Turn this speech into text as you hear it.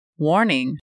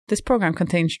Warning: this program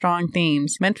contains strong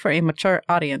themes meant for a mature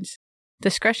audience.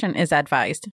 Discretion is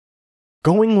advised.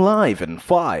 Going live in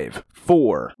 5,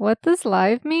 4. What does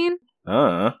live mean?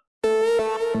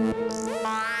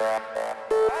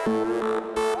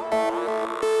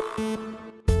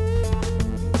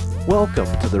 Welcome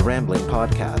to the Rambling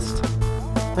Podcast.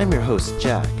 I'm your host,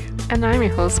 Jack. And I'm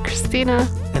your host, Christina.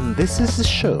 And this is the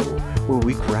show where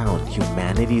we ground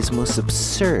humanity's most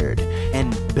absurd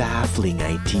and baffling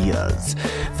ideas.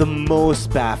 The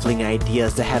most baffling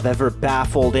ideas that have ever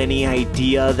baffled any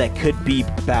idea that could be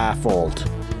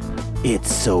baffled.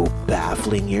 It's so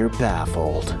baffling you're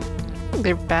baffled.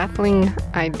 They're baffling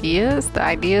ideas? The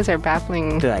ideas are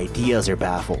baffling... The ideas are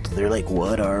baffled. They're like,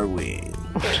 what are we?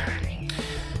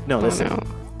 No, listen. Oh, no.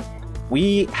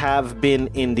 We have been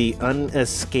in the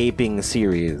Unescaping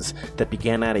series that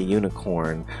began at a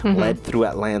unicorn, led through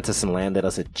Atlantis, and landed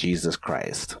us at Jesus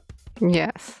Christ.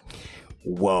 Yes.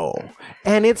 Whoa.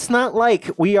 And it's not like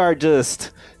we are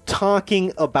just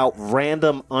talking about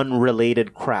random,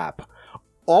 unrelated crap.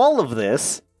 All of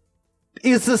this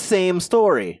is the same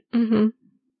story. Mm-hmm.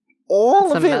 All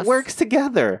It's of a it mess. works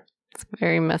together. It's a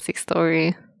very messy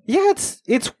story. Yeah,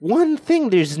 it's one thing.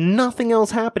 There's nothing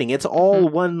else happening. It's all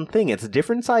one thing. It's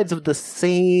different sides of the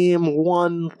same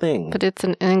one thing. But it's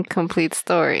an incomplete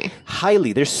story.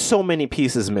 Highly. There's so many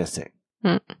pieces missing.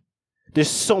 There's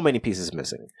so many pieces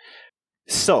missing.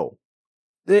 So,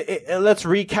 let's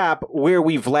recap where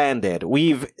we've landed.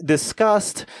 We've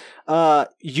discussed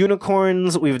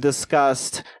unicorns. We've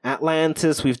discussed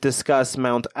Atlantis. We've discussed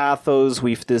Mount Athos.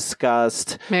 We've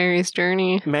discussed Mary's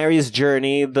Journey.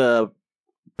 The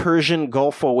Persian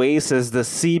Gulf Oasis, the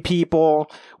Sea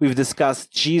People. We've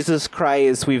discussed Jesus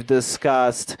Christ. We've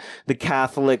discussed the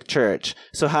Catholic Church.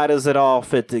 So how does it all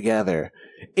fit together?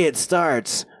 It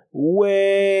starts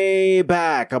way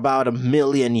back, about 1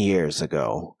 million years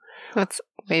ago. That's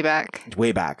way back.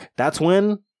 Way back. That's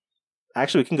when...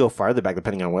 Actually, we can go farther back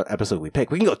depending on what episode we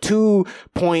pick. We can go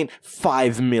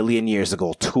 2.5 million years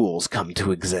ago. Tools come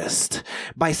to exist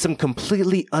by some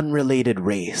completely unrelated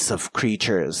race of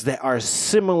creatures that are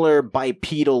similar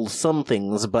bipedal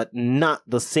somethings, but not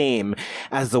the same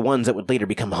as the ones that would later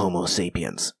become Homo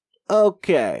sapiens.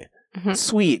 Okay.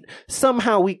 Sweet.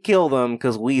 Somehow we kill them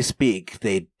because we speak.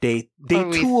 They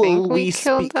tool. We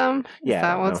killed speak. them? Yeah,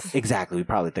 That I don't was... know. Exactly. We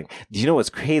probably think. Do you know what's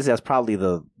crazy? That's probably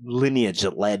the lineage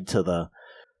that led to the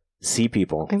Sea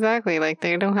People. Exactly. Like,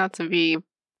 they don't have to be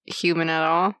human at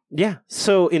all. Yeah.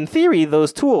 So in theory,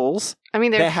 those tools I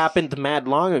mean, they're... that happened mad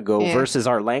long ago versus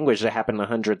our language that happened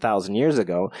 100,000 years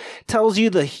ago tells you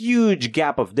the huge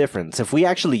gap of difference. If we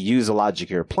actually use the logic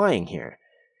you're applying here,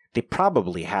 they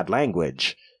probably had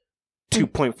language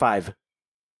 2.5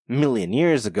 million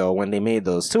years ago when they made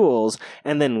those tools,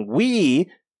 and then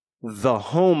we, the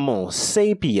Homo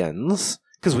sapiens,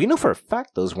 because we know for a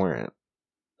fact those weren't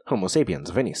Homo sapiens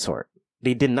of any sort.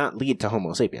 They did not lead to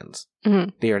Homo sapiens.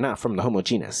 They are not from the Homo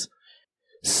genus.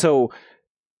 So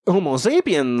Homo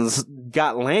sapiens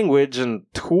got language and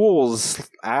tools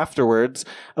afterwards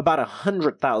about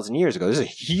 100,000 years ago. There's a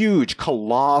huge,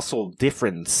 colossal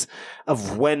difference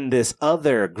of when this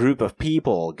other group of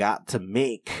people got to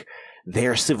make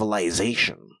their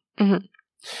civilization.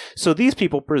 So these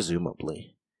people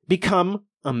presumably become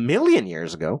 1 million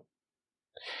years ago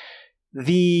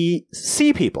the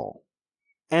Sea People.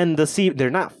 And the sea, they're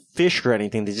not fish or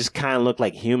anything. They just kind of look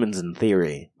like humans in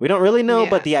theory. We don't really know,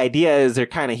 but the idea is they're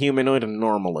kind of humanoid and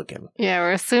normal looking. Yeah,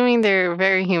 we're assuming they're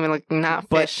very human looking, not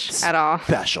fish at all.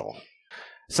 Special.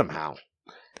 Somehow.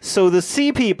 So the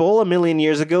Sea People, 1 million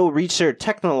years ago, reached their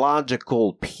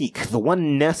technological peak, the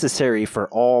one necessary for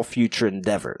all future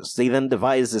endeavors. They then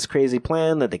devised this crazy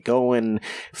plan that they go in,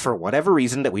 for whatever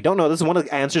reason that we don't know, this is one of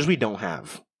the answers we don't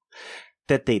have,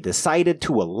 that they decided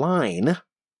to align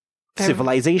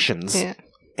civilizations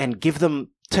and give them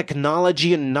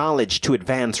technology and knowledge to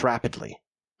advance rapidly.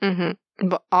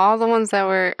 But all the ones that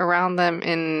were around them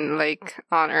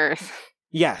on Earth.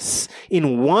 Yes,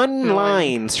 in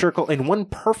one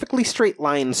perfectly straight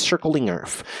line circling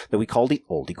Earth that we call the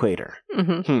Old Equator.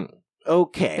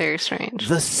 Okay. Very strange.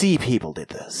 The Sea People did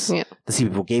this. Yeah. The Sea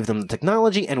People gave them the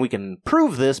technology, and we can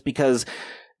prove this because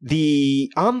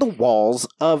on the walls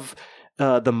of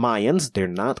the Mayans, they're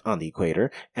not on the equator,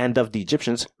 and of the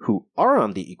Egyptians who are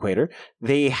on the equator,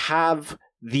 they have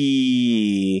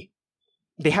data,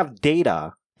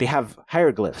 they have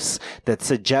hieroglyphs that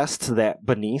suggest that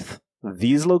beneath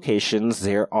these locations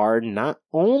there are not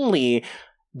only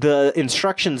the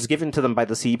instructions given to them by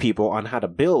the Sea People on how to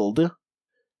build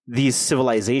these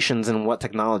civilizations and what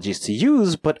technologies to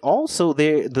use, but also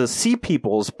the Sea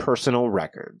People's personal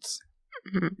records.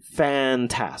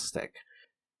 Fantastic.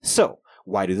 So,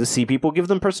 why do the sea people give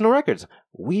them personal records?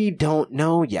 We don't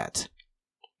know yet.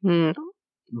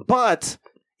 But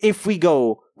if we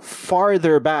go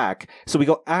farther back, so we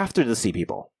go after the sea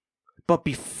people, but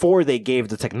before they gave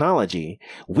the technology,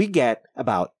 we get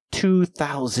about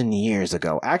 2,000 years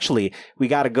ago. Actually, we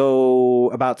got to go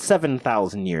about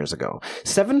 7,000 years ago.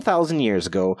 7,000 years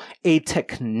ago, a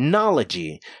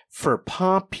technology for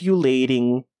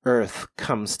populating Earth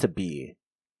comes to be.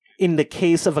 In the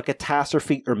case of a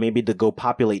catastrophe, or maybe to go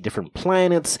populate different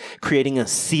planets, creating a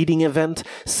seeding event,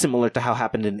 similar to how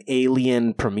happened in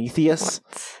Alien Prometheus,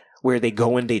 where they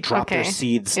go and they drop their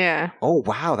seeds. Yeah. Oh,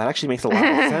 wow, that actually makes a lot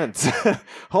of sense.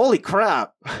 Holy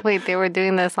crap. Wait, they were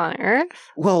doing this on Earth?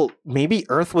 Well, maybe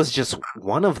Earth was just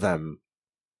one of them.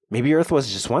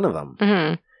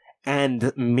 Mm-hmm.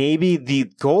 And maybe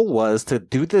the goal was to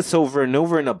do this over and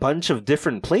over in a bunch of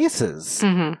different places.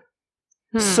 Mm-hmm.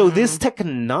 So this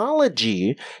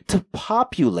technology to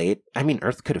populate, I mean,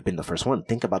 Earth could have been the first one.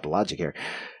 Think about the logic here.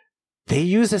 They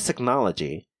use this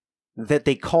technology that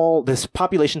they call this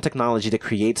population technology that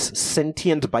creates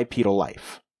sentient bipedal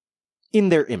life in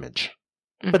their image.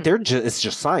 But it's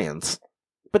just science.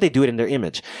 But they do it in their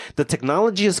image. The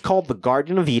technology is called the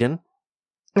Garden of Eden.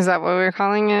 Is that what we're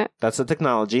calling it? That's the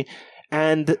technology.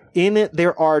 And in it,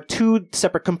 there are two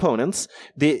separate components.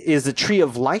 There is a tree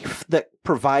of life that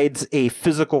provides a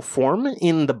physical form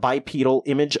in the bipedal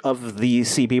image of the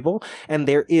sea people. And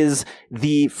there is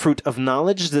the fruit of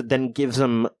knowledge that then gives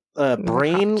them a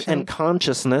brain and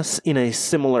consciousness in a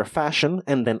similar fashion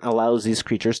and then allows these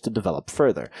creatures to develop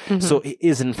further. So it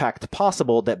is in fact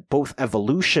possible that both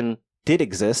evolution did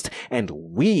exist and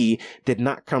we did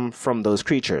not come from those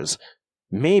creatures.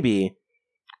 Maybe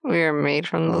we were made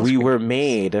from those creatures. We were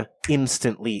made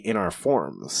instantly in our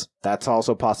forms. That's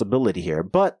also a possibility here.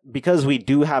 But because we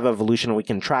do have evolution and we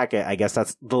can track it, I guess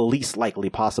that's the least likely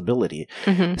possibility.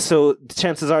 So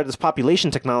chances are this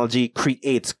population technology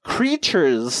creates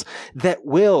creatures that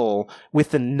will,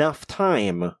 with enough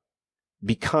time,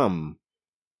 become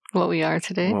what we are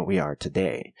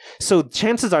today. So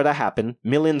chances are that happened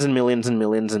millions and millions and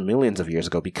millions and millions of years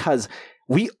ago, because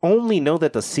we only know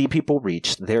that the sea people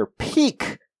reached their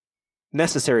peak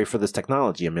necessary for this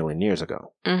technology a million years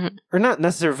ago. Or not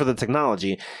necessary for the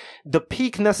technology, the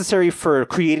peak necessary for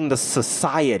creating the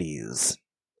societies.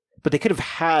 But they could have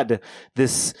had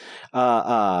this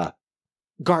Garden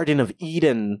of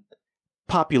Eden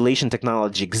population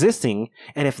technology existing,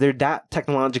 and if they're that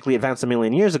technologically advanced a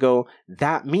million years ago,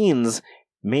 that means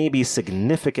maybe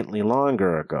significantly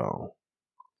longer ago.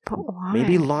 But why?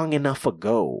 Maybe long enough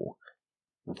ago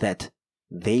that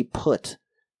they put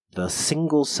the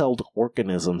single-celled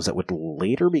organisms that would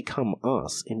later become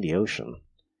us in the ocean.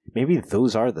 Maybe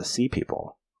those are the sea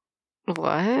people.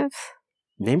 What?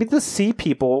 Maybe the sea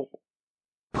people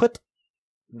put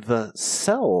the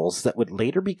cells that would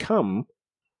later become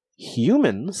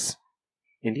humans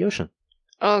in the ocean.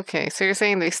 Okay, so you're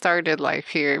saying they started life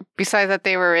here. Besides that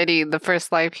they were already the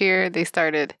first life here, they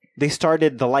started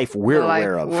the life we're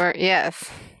aware of. Yes.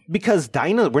 Because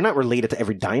we're not related to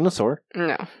every dinosaur.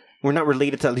 No. We're not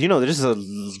related to, this is a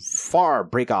far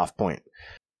break-off point.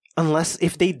 Unless,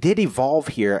 if they did evolve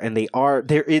here and they are,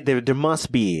 there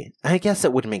must be, I guess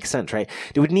that would make sense, right?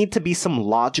 There would need to be some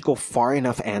logical far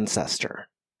enough ancestor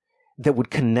that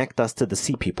would connect us to the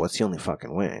sea people. It's the only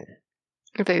fucking way.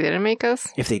 If they didn't make us?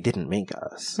 If they didn't make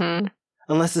us.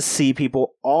 Unless the sea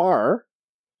people are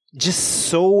just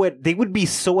they would be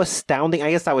so astounding.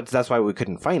 I guess that's why we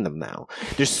couldn't find them now.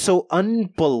 They're so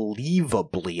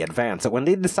unbelievably advanced that when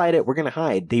they decided we're going to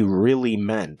hide, they really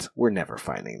meant we're never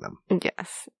finding them.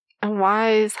 Yes. And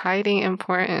why is hiding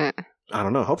important? I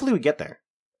don't know. Hopefully we get there.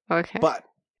 Okay. But,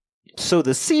 so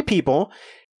the sea people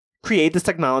create this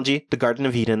technology, the Garden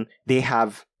of Eden. They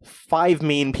have 5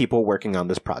 main people working on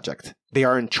this project. They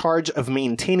are in charge of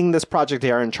maintaining this project.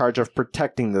 They are in charge of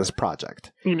protecting this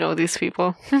project. You know these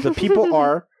people. The people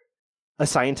are a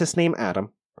scientist named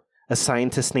Adam, a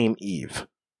scientist named Eve,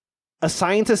 a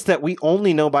scientist that we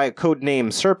only know by a code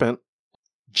name Serpent,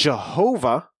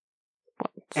 Jehovah,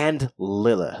 and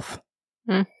Lilith.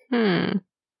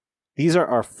 These are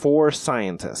our 4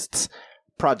 scientists.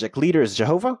 Project leader is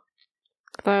Jehovah.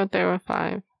 I thought there were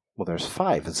 5. Well, there's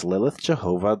 5. It's Lilith,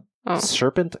 Jehovah,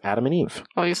 Serpent, Adam, and Eve.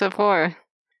 Oh, you said 4.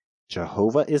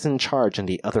 Jehovah is in charge, and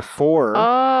the other 4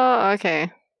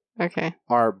 okay.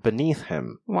 are beneath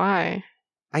him. Why?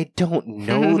 I don't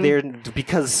know.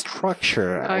 Because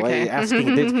structure. Okay. Like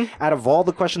asking, out of all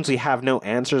the questions we have no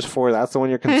answers for, that's the one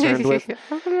you're concerned with.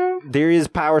 There is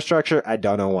power structure. I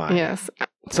don't know why. Yes.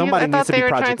 Somebody needs to be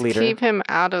project leader. Keep him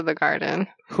out of the garden.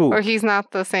 Who? Or he's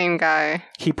not the same guy.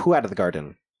 Keep who out of the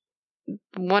garden?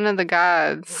 one of the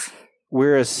gods.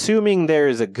 We're assuming there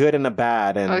is a good and a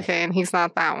bad. And okay, and he's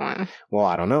not that one. Well,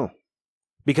 I don't know.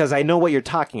 Because I know what you're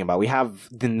talking about. We have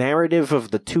the narrative of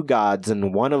the two gods,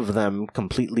 and one of them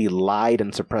completely lied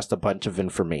and suppressed a bunch of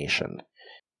information.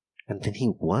 And then he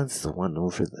was the one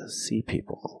over the sea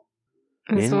people.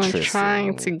 And someone's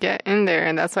trying to get in there,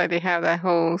 and that's why they have that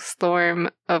whole storm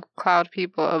of cloud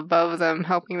people above them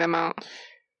helping them out.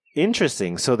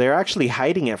 Interesting. So they're actually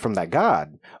hiding it from that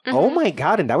god. Mm-hmm. Oh my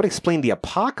god, and that would explain the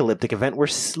apocalyptic event we're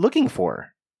looking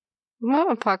for.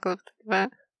 What apocalyptic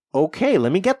event? Okay,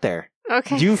 let me get there.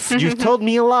 Okay. You've told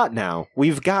me a lot now.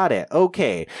 We've got it.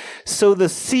 Okay. So the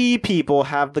sea people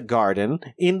have the garden.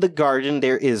 In the garden,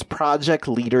 there is Project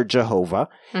Leader Jehovah.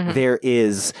 Mm-hmm. There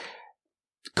is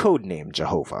Codename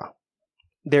Jehovah.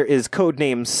 There is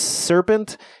Codename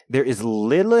Serpent. There is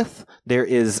Lilith. There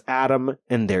is Adam.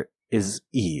 And there is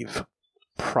Eve.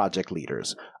 Project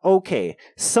leaders. Okay.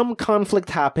 Some conflict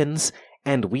happens,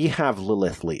 and we have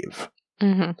Lilith leave.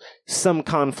 Mm-hmm. Some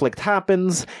conflict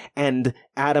happens, and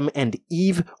Adam and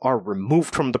Eve are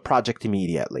removed from the project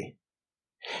immediately.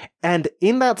 And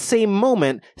in that same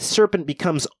moment, Serpent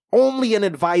becomes only an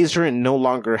advisor and no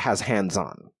longer has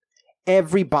hands-on.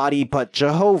 Everybody but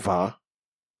Jehovah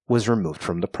was removed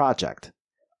from the project.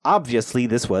 Obviously,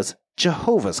 this was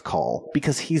Jehovah's call,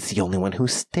 because he's the only one who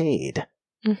stayed.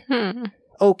 Mm-hmm.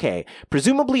 Okay,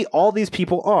 presumably all these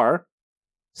people are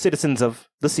citizens of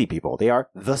the Sea People. They are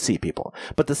the Sea People.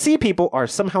 But the Sea People are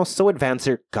somehow so advanced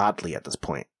they're godly at this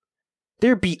point.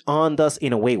 They're beyond us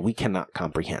in a way we cannot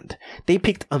comprehend. They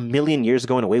peaked 1,000,000 years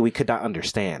ago in a way we could not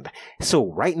understand.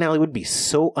 So right now it would be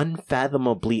so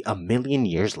unfathomably 1,000,000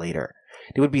 years later.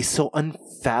 It would be so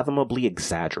unfathomably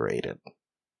exaggerated.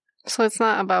 So it's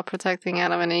not about protecting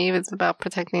Adam and Eve, it's about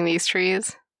protecting these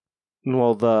trees?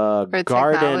 Well, the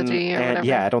garden, and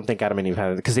yeah, I don't think Adam and Eve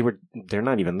had it, because they're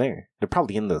not even there. They're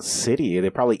probably in the city.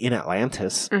 They're probably in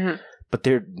Atlantis, mm-hmm. but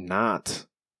they're not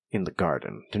in the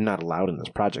garden. They're not allowed in this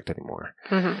project anymore.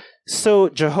 Mm-hmm. So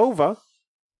Jehovah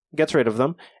gets rid of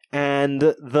them, and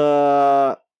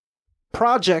the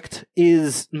project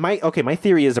is my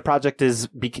theory is the project is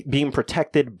being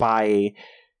protected by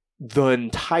the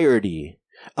entirety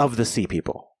of the Sea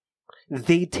People.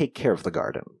 They take care of the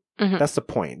garden. Mm-hmm. That's the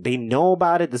point. They know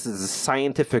about it. This is a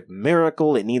scientific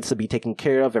miracle. It needs to be taken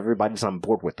care of. Everybody's on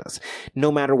board with us.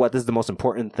 No matter what, this is the most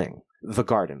important thing. The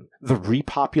garden. The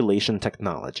repopulation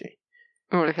technology.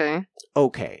 Okay.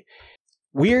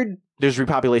 Weird. There's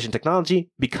repopulation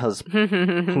technology because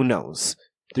who knows?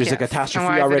 There's a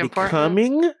catastrophe already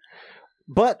coming.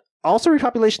 But also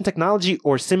repopulation technology,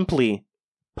 or simply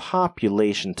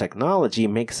population technology,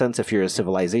 makes sense if you're a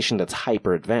civilization that's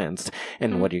hyper advanced.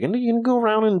 And what you're going to do, you're going to go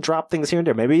around and drop things here and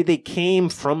there. Maybe they came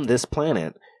from this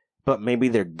planet, but maybe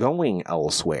they're going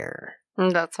elsewhere.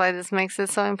 That's why this makes it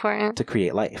so important. To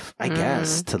create life, I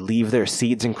guess. To leave their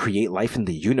seeds and create life in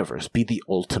the universe. Be the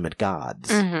ultimate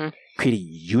gods. Mm-hmm. Create a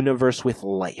universe with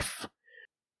life.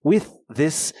 With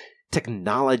this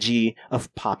technology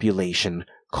of population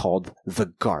called the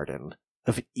Garden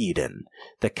of Eden,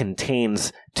 that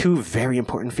contains two very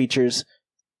important features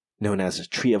known as the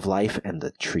Tree of Life and the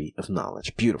Tree of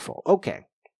Knowledge. Beautiful. Okay.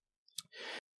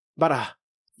 About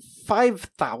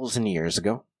 5,000 years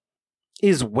ago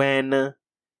is when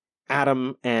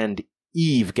Adam and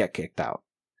Eve get kicked out,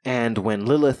 and when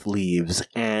Lilith leaves,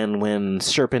 and when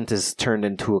Serpent is turned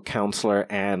into a counselor,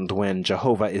 and when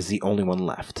Jehovah is the only one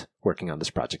left working on this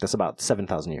project. That's about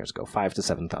 7,000 years ago, 5,000 to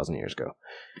 7,000 years ago.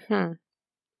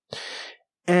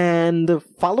 And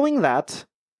following that,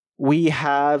 we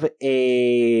have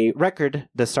a record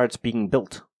that starts being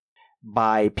built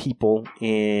by people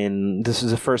this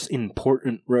is the first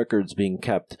important records being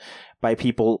kept by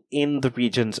people in the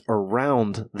regions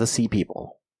around the Sea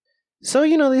People. So,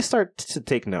 they start to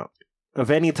take note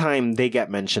of any time they get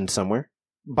mentioned somewhere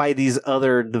by these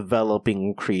other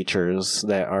developing creatures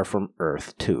that are from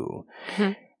Earth too.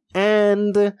 Mm-hmm.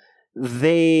 And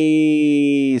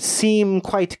they seem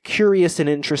quite curious and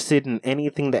interested in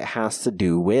anything that has to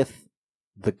do with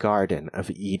the Garden of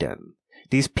Eden.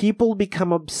 These people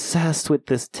become obsessed with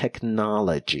this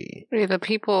technology. Are the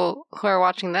people who are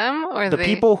watching them, or the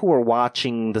people who are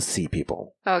watching the Sea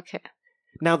People? Okay.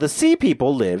 Now, the Sea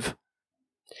People live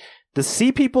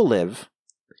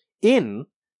in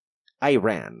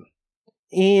Iran,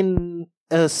 in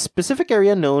a specific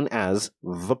area known as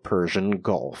the Persian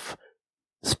Gulf.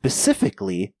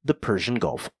 Specifically, the Persian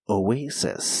Gulf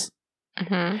Oasis.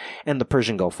 Mm-hmm. And the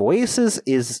Persian Gulf Oasis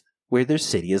is where their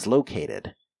city is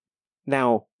located.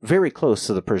 Now, very close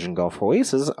to the Persian Gulf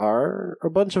Oasis are a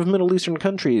bunch of Middle Eastern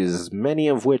countries, many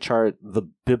of which are the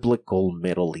biblical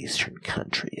Middle Eastern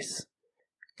countries.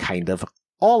 kind of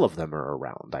all of them are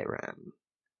around Iran.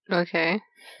 Okay.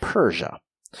 Persia.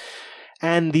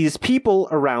 And these people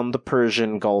around the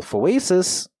Persian Gulf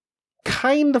Oasis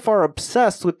kind of are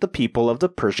obsessed with the people of the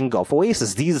Persian Gulf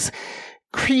Oasis. These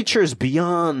creatures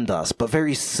beyond us, but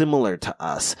very similar to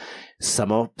us.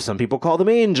 Some people call them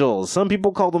angels. Some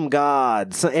people call them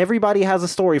gods. So everybody has a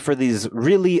story for these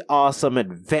really awesome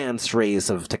advanced race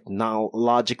of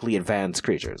technologically advanced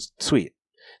creatures. Sweet.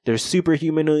 They're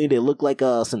superhumanoid. They look like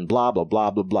us and blah, blah,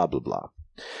 blah, blah, blah, blah, blah.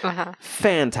 Uh-huh.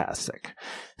 Fantastic.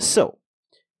 So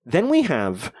then we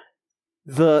have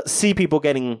the sea people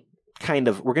getting kind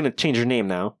of, we're going to change their name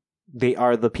now. They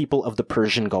are the people of the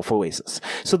Persian Gulf Oasis.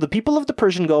 So the people of the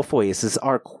Persian Gulf Oasis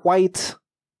are quite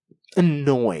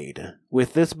annoyed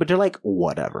with this, but they're like,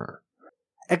 whatever.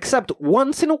 Except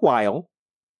once in a while,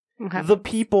 the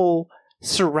people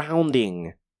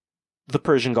surrounding the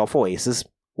Persian Gulf Oasis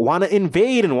want to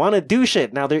invade and want to do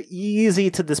shit. Now, they're easy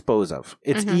to dispose of.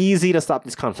 It's easy to stop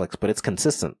these conflicts, but it's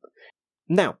consistent.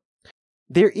 Now,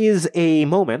 there is a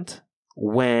moment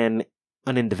when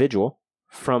an individual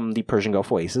from the Persian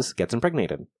Gulf Oasis gets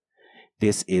impregnated.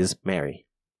 This is Mary.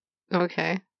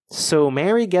 Okay. So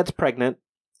Mary gets pregnant,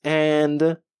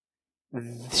 and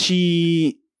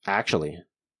she... Actually,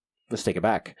 let's take it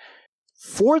back.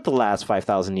 For the last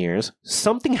 5,000 years,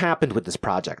 something happened with this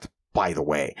project. By the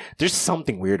way, there's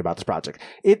something weird about this project.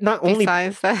 It not only...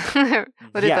 Besides that,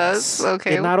 what it does?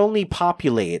 Okay. It not only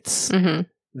populates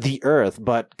the Earth,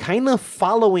 but kind of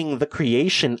following the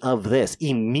creation of this,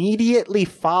 immediately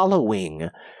following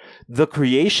the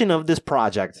creation of this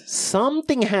project,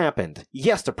 something happened.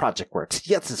 Yes, the project works.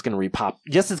 Yes, it's going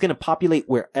to populate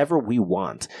wherever we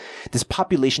want. This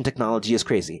population technology is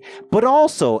crazy. But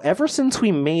also, ever since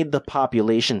we made the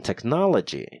population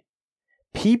technology,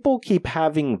 people keep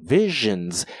having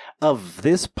visions of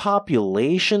this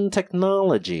population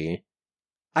technology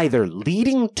either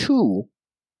leading to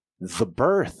the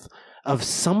birth of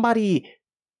somebody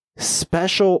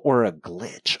special or a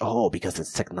glitch. Oh, because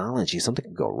it's technology, something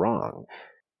could go wrong.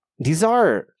 These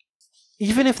are,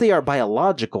 even if they are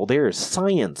biological, they're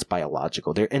science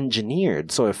biological. They're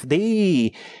engineered. So if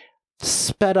they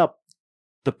sped up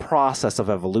the process of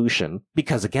evolution,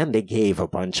 because again, they gave a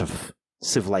bunch of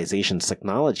civilizations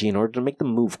technology in order to make them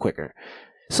move quicker.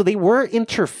 So they were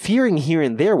interfering here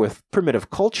and there with primitive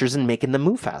cultures and making them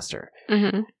move faster.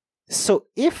 So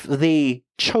if they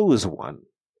chose one,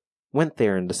 went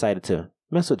there and decided to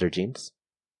mess with their genes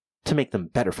to make them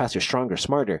better, faster, stronger,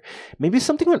 smarter, maybe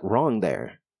something went wrong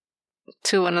there.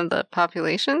 To one of the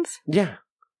populations? Yeah.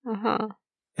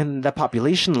 And that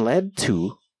population led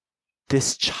to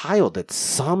this child that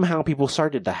somehow people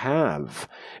started to have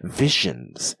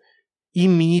visions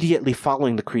immediately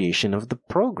following the creation of the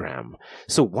program.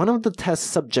 So one of the test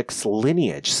subjects'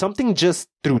 lineage, something just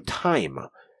through time,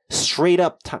 straight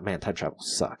up time. Man, time travel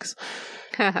sucks.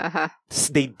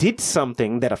 They did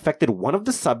something that affected one of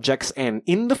the subjects, and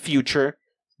in the future,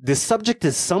 this subject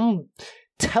is some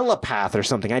telepath or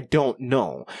something. I don't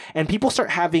know. And people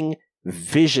start having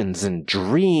visions and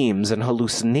dreams and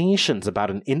hallucinations about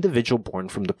an individual born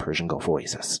from the Persian Gulf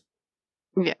Oasis.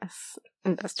 Yes.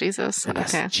 And that's Jesus. And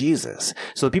that's Jesus.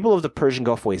 So the people of the Persian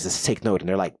Gulf Oasis take note, and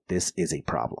they're like, this is a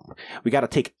problem. We got to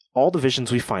take all the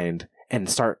visions we find and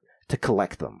start to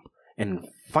collect them and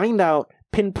find out,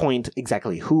 pinpoint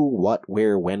exactly who, what,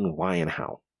 where, when, why, and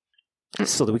how,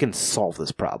 so that we can solve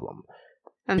this problem.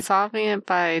 And solving it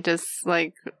by just,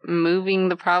 like, moving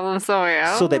the problem somewhere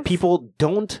else? So that people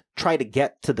don't try to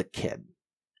get to the kid.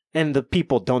 And the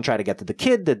people don't try to get to the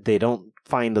kid, that they don't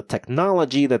find the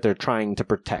technology that they're trying to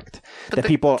protect. But that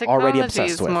people are already obsessed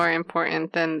with. Technology is more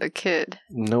important than the kid.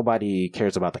 Nobody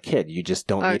cares about the kid. You just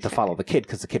don't need to follow the kid,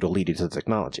 because the kid will lead you to the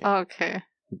technology. Okay.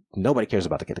 Nobody cares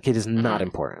about the kid. The kid is not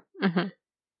important.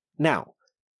 Now,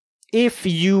 if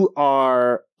you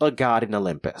are a god in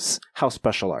Olympus, how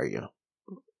special are you?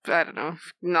 I don't know.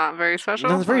 Not very special?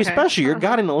 Not very special. You're a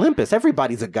god in Olympus.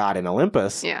 Everybody's a god in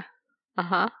Olympus. Yeah.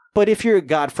 But if you're a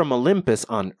god from Olympus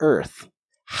on Earth,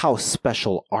 how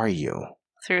special are you?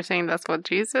 So you're saying that's what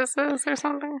Jesus is or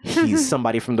something? He's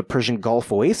somebody from the Persian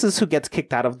Gulf Oasis who gets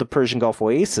kicked out of the Persian Gulf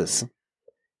Oasis.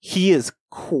 He is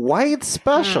quite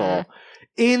special.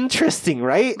 Interesting,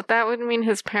 right? But that would mean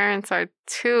his parents are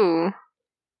too.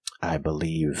 I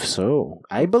believe so.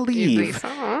 I believe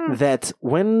that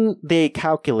when they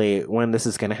calculate when this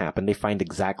is going to happen, they find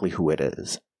exactly who it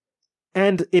is.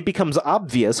 And it becomes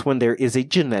obvious when there is a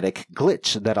genetic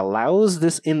glitch that allows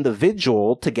this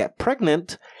individual to get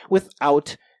pregnant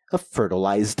without a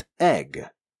fertilized egg.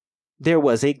 There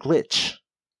was a glitch,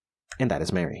 and that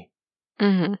is Mary.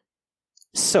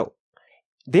 So,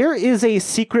 there is a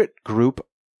secret group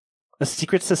a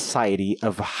secret society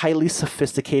of highly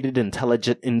sophisticated,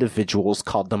 intelligent individuals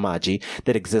called the Magi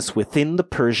that exists within the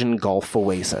Persian Gulf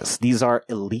Oasis. These are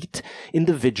elite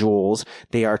individuals.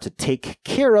 They are to take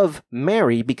care of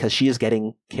Mary because she is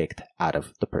getting kicked out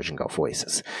of the Persian Gulf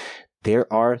Oasis.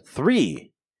 There are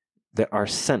 3 that are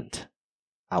sent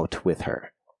out with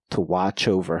her to watch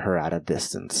over her at a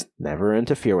distance, never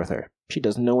interfere with her. She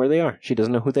doesn't know where they are. She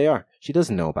doesn't know who they are. She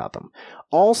doesn't know about them.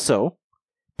 Also,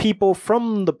 people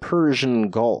from the Persian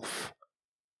Gulf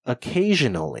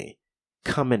occasionally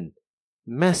come and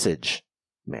message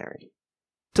Mary,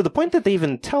 to the point that they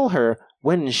even tell her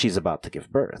when she's about to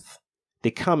give birth. They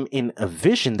come in a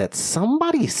vision that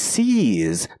somebody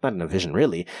sees, not in a vision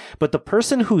really, but the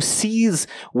person who sees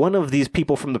one of these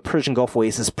people from the Persian Gulf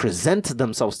Oasis present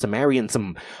themselves to Mary in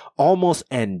some almost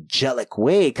angelic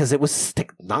way, because it was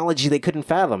technology they couldn't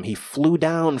fathom. He flew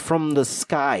down from the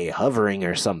sky, hovering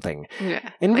or something. Yeah.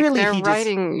 And like really, they're he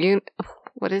riding,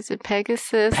 what is it,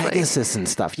 Pegasus? Pegasus and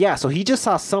stuff. Yeah, so he just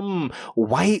saw some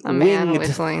white-winged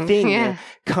thing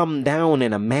come down,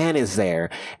 and a man is there,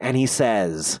 and he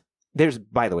says...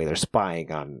 by the way, they're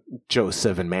spying on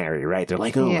Joseph and Mary, right? They're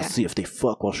like, let's see if they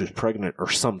fuck while she's pregnant or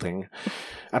something.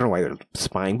 I don't know why they're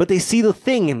spying, but they see the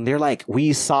thing and they're like,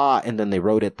 we saw, and then they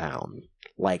wrote it down.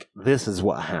 Like, this is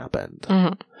what happened.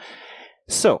 Mm-hmm.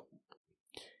 So,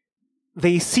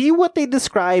 they see what they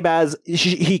describe as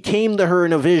he came to her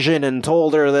in a vision and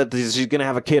told her that she's going to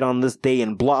have a kid on this day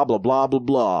and blah, blah, blah, blah,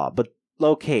 blah. But,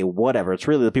 okay, whatever. It's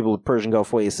really the people of Persian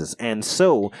Gulf Oasis. And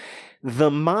so,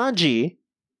 the Magi...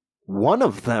 one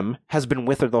of them has been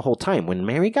with her the whole time. When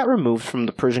Mary got removed from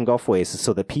the Persian Gulf Oasis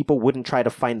so that people wouldn't try to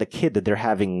find the kid that they're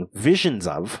having visions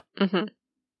of,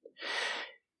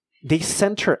 they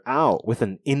sent her out with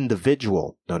an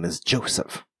individual known as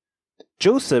Joseph.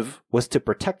 Joseph was to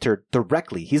protect her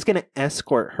directly. He's going to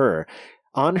escort her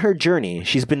on her journey.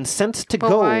 She's been sent to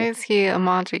go. Why is he a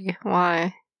Magi?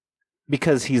 Why?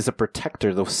 Because he's a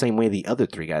protector the same way the other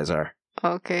 3 guys are.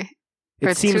 Okay.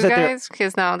 It seems 2 that guys?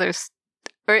 Because now there's...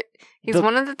 Or he's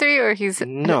one of the 3, or he's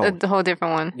a whole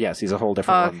different one? Yes, he's a whole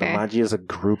different one. The Magi is a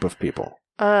group of people.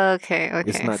 Okay.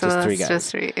 It's not just 3 guys.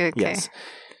 Just 3. Okay. Yes.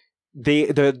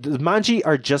 The Magi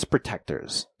are just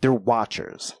protectors. They're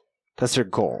watchers. That's their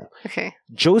goal. Okay.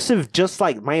 Joseph,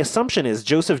 my assumption is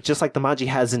Joseph, just like the Magi,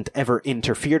 hasn't ever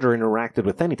interfered or interacted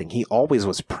with anything. He always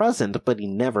was present, but he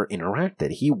never interacted.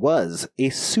 He was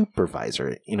a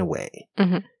supervisor in a way.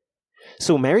 Mm-hmm.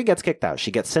 So Mary gets kicked out.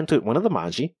 She gets sent to one of the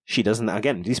Magi. She doesn't,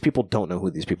 again, these people don't know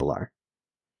who these people are.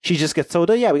 She just gets told,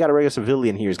 we got a regular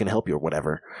civilian here who's going to help you or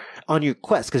whatever. On your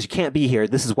quest, because you can't be here,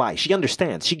 this is why. She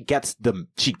understands. She gets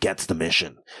the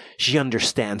mission. She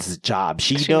understands the job.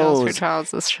 She knows her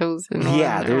child's the chosen one.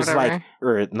 Yeah, there's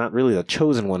or not really the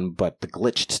chosen one, but the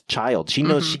glitched child. She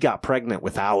knows she got pregnant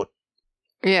without.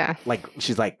 Yeah.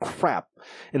 She's like, crap.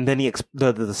 And then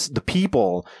the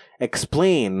people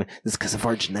explain this because of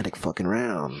our genetic fucking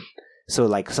round. So,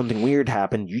 something weird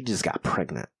happened. You just got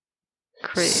pregnant.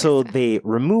 Crazy. So they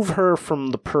remove her from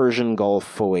the Persian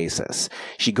Gulf Oasis.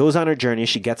 She goes on her journey.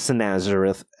 She gets to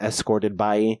Nazareth, escorted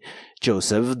by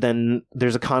Joseph. Then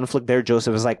there's a conflict there.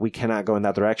 Joseph is like, we cannot go in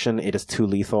that direction. It is too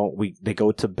lethal. They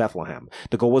go to Bethlehem.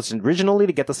 The goal was originally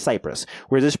to get to Cyprus,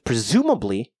 where there's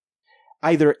presumably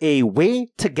either a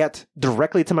way to get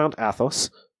directly to Mount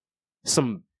Athos,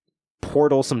 some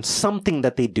portal, something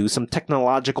that they do, some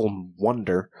technological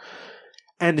wonder,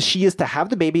 and she is to have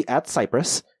the baby at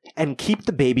Cyprus and keep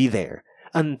the baby there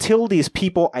until these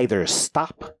people either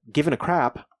stop giving a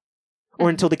crap or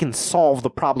until they can solve the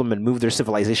problem and move their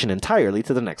civilization entirely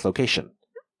to the next location.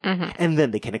 Mm-hmm. And then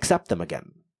they can accept them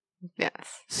again.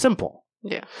 Yes. Simple.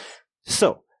 Yeah.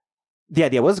 So, the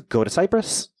idea was go to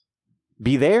Cyprus,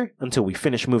 be there until we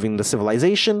finish moving the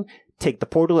civilization, take the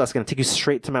portal that's going to take you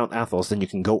straight to Mount Athos, then you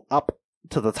can go up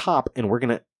to the top and we're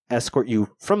going to escort you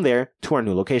from there to our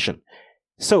new location.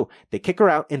 So, they kick her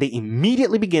out and they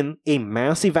immediately begin a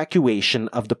mass evacuation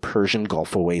of the Persian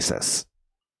Gulf Oasis.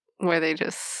 Where they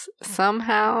just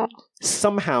somehow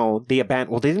they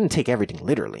abandoned, well, they didn't take everything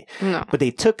literally. No. But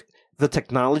they took the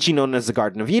technology known as the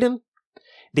Garden of Eden,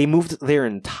 they moved their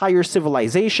entire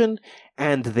civilization,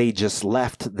 and they just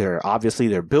left their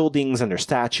buildings and their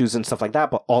statues and stuff like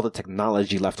that, but all the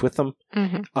technology left with them.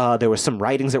 Mm-hmm. There were some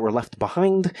writings that were left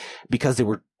behind because they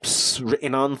were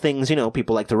written on things.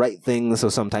 People like to write things, so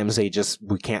sometimes we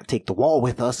can't take the wall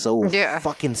with us, so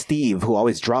fucking Steve, who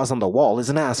always draws on the wall, is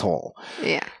an asshole.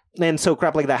 Yeah. And so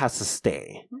crap like that has to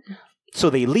stay. So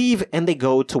they leave and they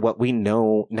go to what we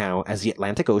know now as the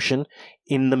Atlantic Ocean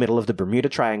in the middle of the Bermuda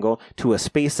Triangle to a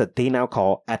space that they now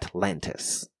call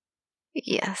Atlantis.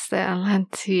 Yes, the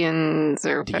Atlanteans.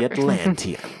 The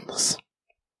Atlanteans.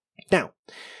 Now,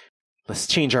 let's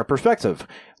change our perspective.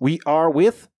 We are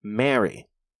with Mary.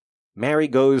 Mary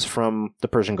goes from the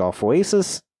Persian Gulf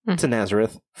oasis to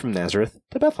Nazareth, from Nazareth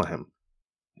to Bethlehem.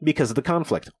 Because of the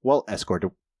conflict, while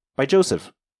escorted by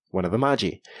Joseph, one of the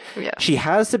Magi. Yeah. She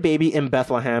has the baby in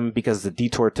Bethlehem because the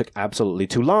detour took absolutely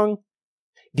too long.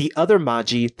 The other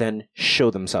Magi then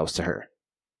show themselves to her.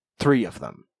 3 of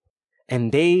them.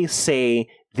 And they say,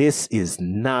 this is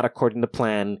not according to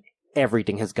plan.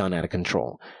 Everything has gone out of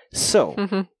control.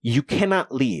 So, you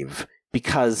cannot leave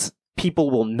because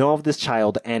people will know of this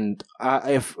child, and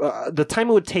if the time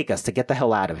it would take us to get the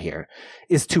hell out of here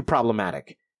is too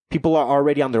problematic. People are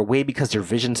already on their way because their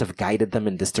visions have guided them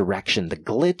in this direction. The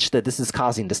glitch that this is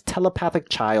causing, this telepathic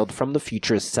child from the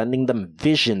future is sending them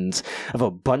visions of a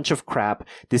bunch of crap.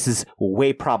 This is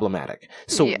way problematic.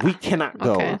 So we cannot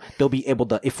go. Okay. They'll be able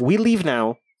to, if we leave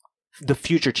now, the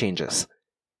future changes.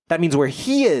 That means where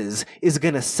he is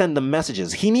going to send them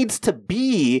messages. He needs to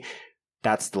be,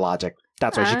 that's the logic.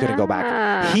 That's why she couldn't go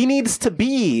back. He needs to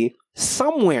be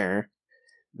somewhere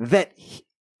that...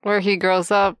 Where he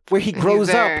grows up. Where he grows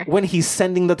up when he's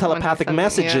sending the telepathic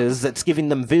messages that's giving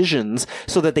them visions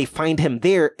so that they find him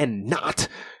there and not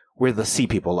where the sea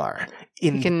people are.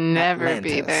 He can never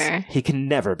be there. He can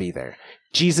never be there.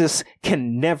 Jesus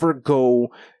can never go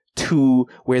to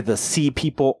where the sea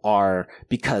people are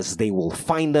because they will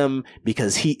find them,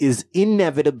 because he is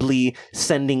inevitably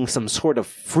sending some sort of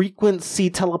frequency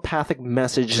telepathic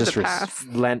message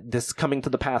this coming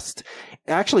to the past.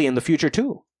 Actually, in the future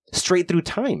too. Straight through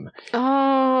time.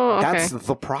 Oh, okay. That's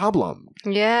the problem.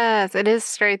 Yes, it is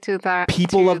straight to that.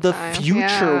 People of the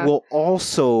future will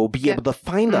also be able to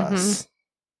find us.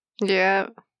 Yeah.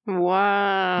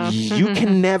 Wow. You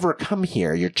can never come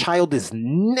here. Your child is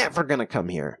never going to come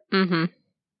here.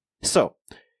 So,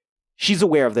 she's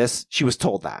aware of this. She was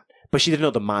told that. But she didn't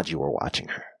know the Magi were watching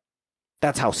her.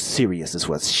 That's how serious this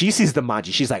was. She sees the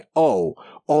Magi. She's like, oh,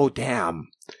 damn.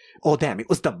 Oh, damn, it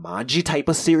was the Magi type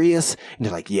of serious? And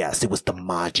they're like, yes, it was the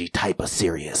Magi type of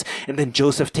serious. And then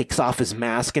Joseph takes off his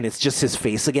mask and it's just his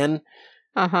face again.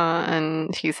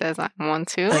 And he says, I'm one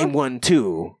too? I'm one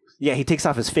too. Yeah, he takes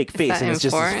off his fake face and it's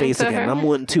just his face again. I'm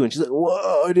one too. And she's like,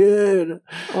 whoa, dude.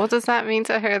 What does that mean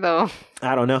to her, though?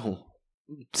 I don't know.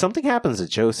 Something happens to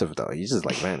Joseph, though. He just,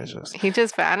 vanishes. He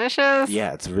just vanishes?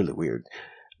 Yeah, it's really weird.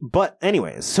 But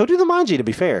anyways, so do the Magi, to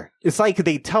be fair. It's like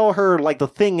they tell her, the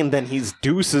thing, and then he's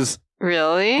deuces.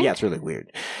 Really? Yeah, it's really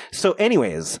weird. So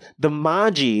anyways, the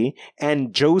Magi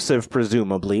and Joseph,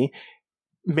 presumably,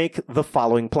 make the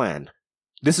following plan.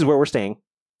 This is where we're staying.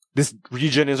 This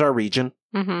region is our region.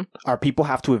 Our people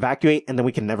have to evacuate, and then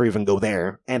we can never even go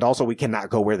there. And also, we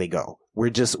cannot go where they go. We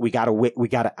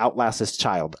gotta outlast this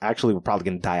child. Actually, we're probably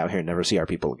gonna die out here and never see our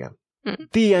people again.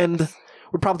 The end.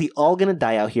 We're probably all going to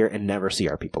die out here and never see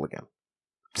our people again.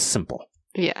 Simple.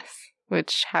 Yes.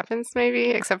 Which happens, maybe,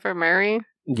 except for Mary.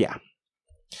 Yeah.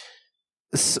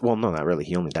 Well, no, not really.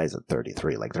 He only dies at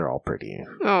 33. They're all pretty...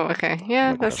 Oh, okay.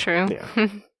 Yeah, that's true. Yeah.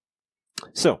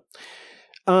 So,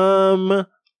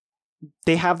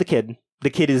 they have the kid. The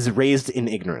kid is raised in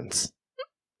ignorance.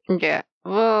 Yeah.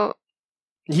 Well...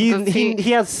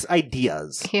 He has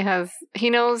ideas. He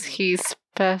knows he's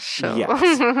special.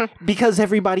 Yes. Because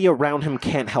everybody around him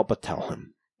can't help but tell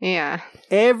him. Yeah.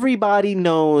 Everybody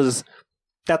knows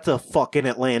that's a fucking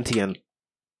Atlantean.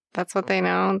 That's what they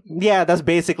know? Yeah, that's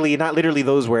basically, not literally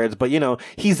those words, but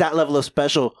he's that level of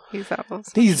special.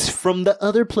 He's from the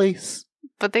other place.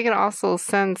 But they can also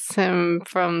sense him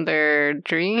from their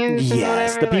dreams.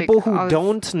 Yes, the people who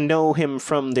don't know him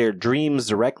from their dreams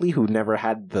directly, who never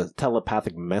had the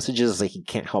telepathic messages that he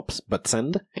can't help but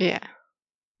send. Yeah.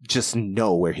 Just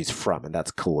know where he's from, and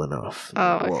that's cool enough.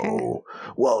 Oh, okay.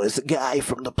 Whoa, it's a guy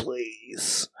from the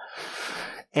place.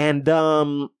 And,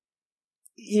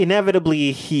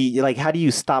 inevitably, how do you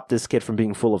stop this kid from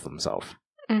being full of himself?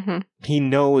 He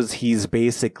knows he's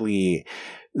basically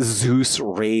Zeus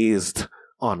raised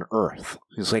on Earth.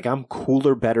 He's like, I'm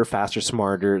cooler, better, faster,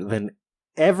 smarter than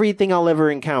everything I'll ever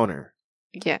encounter.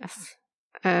 Yes.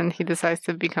 And he decides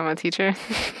to become a teacher.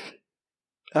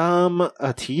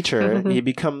 A teacher? He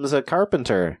becomes a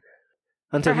carpenter.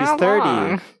 Until he's 30.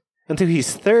 Long? Until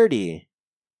he's 30.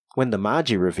 When the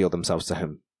Magi reveal themselves to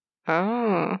him.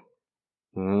 Oh.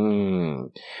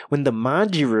 When the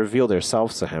Magi reveal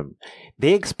themselves to him,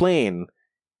 they explain,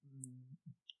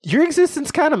 your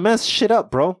existence kind of messed shit up,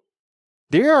 bro.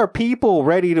 There are people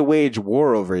ready to wage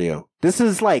war over you. This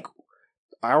is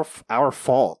our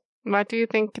fault. Why do you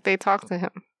think they talk to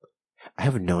him? I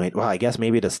have no idea. Well, I guess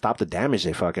maybe to stop the damage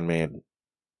they fucking made.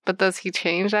 But does he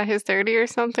change at his 30 or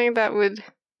something that would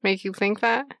make you think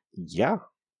that? Yeah.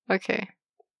 Okay.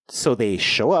 So they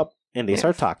show up and they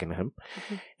start talking to him,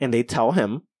 and they tell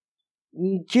him,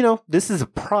 you know, this is a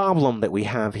problem that we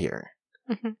have here.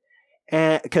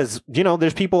 And because, you know,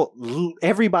 there's people,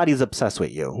 everybody's obsessed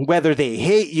with you, whether they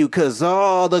hate you because,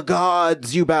 oh, the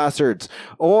gods, you bastards,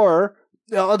 or,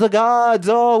 oh, the gods,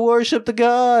 oh, worship the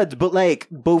gods. But, like,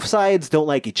 both sides don't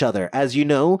like each other. As you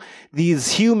know,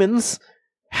 these humans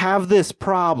have this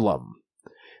problem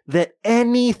that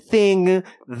anything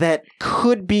that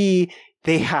could be,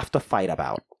 they have to fight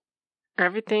about.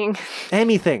 Everything.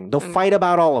 Anything. They'll fight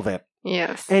about all of it.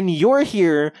 Yes. And you're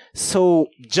here, so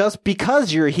just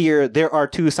because you're here, there are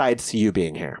two sides to you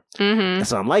being here.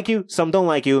 Some like you, some don't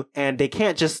like you, and they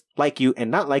can't just like you and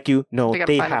not like you. No,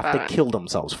 they have to kill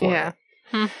themselves for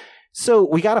it. So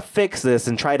we gotta fix this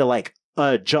and try to, like,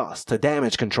 adjust to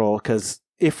damage control, because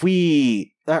if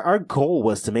we... Our goal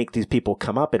was to make these people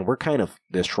come up, and we're kind of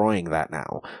destroying that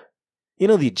now. You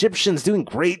know, the Egyptians doing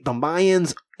great, the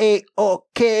Mayans,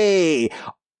 okay.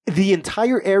 The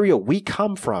entire area we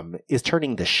come from is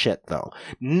turning to shit, though.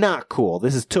 Not cool.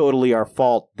 This is totally our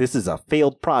fault. This is a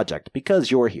failed project because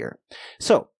you're here.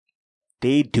 So,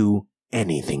 they do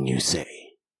anything you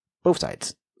say. Both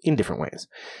sides, in different ways.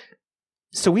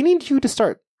 So we need you to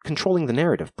start controlling the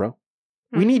narrative, bro.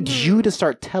 We need you to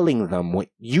start telling them what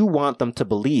you want them to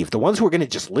believe. The ones who are going to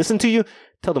just listen to you,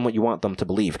 tell them what you want them to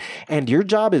believe. And your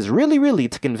job is really, really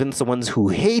to convince the ones who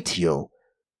hate you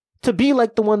to be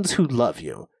like the ones who love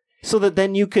you. So that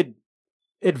then you could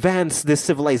advance this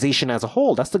civilization as a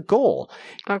whole. That's the goal.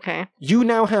 Okay. You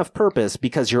now have purpose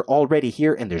because you're already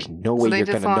here and there's no way you're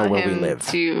going to know where we live.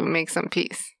 To make some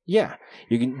peace. Yeah.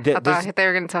 You can, I thought they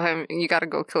were going to tell him, you got to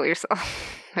go kill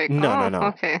yourself. Like, no.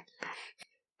 Okay.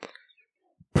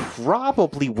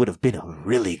 Probably would have been a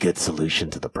really good solution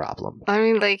to the problem. I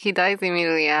mean, like, he dies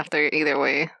immediately after either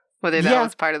way. Whether that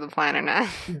was part of the plan or not.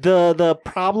 The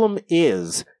problem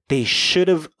is they should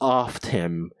have offed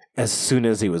him as soon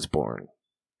as he was born.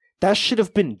 That should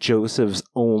have been Joseph's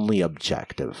only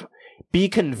objective. Be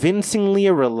convincingly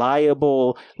a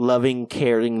reliable, loving,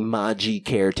 caring Magi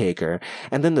caretaker.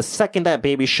 And then the second that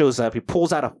baby shows up, he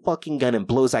pulls out a fucking gun and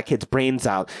blows that kid's brains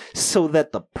out so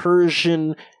that the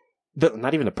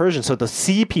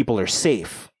sea people are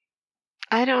safe.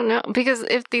 I don't know. Because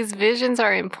if these visions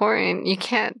are important, you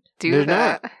can't do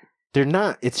that. They're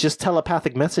not. It's just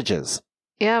telepathic messages.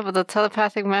 Yeah, but the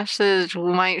telepathic message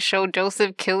might show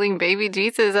Joseph killing baby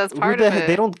Jesus as part of it.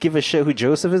 They don't give a shit who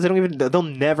Joseph is. They'll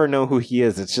never know who he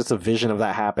is. It's just a vision of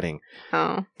that happening.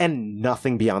 Oh. And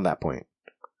nothing beyond that point.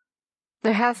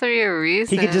 There has to be a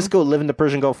reason. He could just go live in the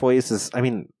Persian Gulf Oasis. I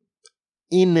mean,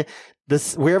 in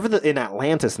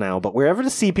Atlantis now, but wherever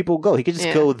the sea people go, he could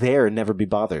just go there and never be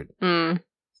bothered.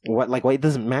 Why it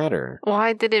doesn't matter?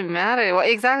 Why did it matter? Well,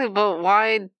 exactly, but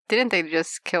why didn't they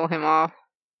just kill him off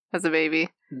as a baby?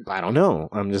 I don't know.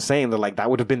 I'm just saying that that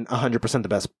would have been 100% the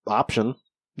best option.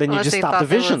 Then Unless you just stop the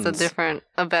visions. Was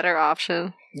a better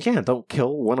option. Yeah, don't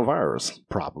kill one of ours.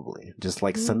 Probably just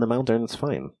send them out there and it's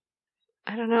fine.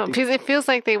 I don't know, because it feels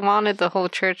like they wanted the whole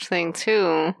church thing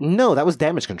too. No, that was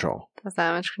damage control. That's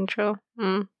damage control.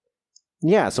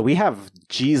 Yeah, so we have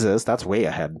Jesus. That's way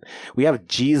ahead. We have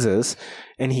Jesus,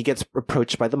 and he gets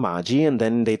approached by the Magi, and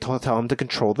then they tell him to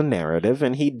control the narrative,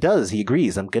 and he does. He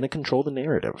agrees, I'm going to control the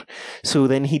narrative. So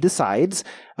then he decides,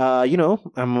 I'm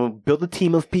going to build a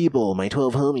team of people, my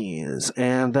 12 homies,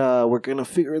 and we're going to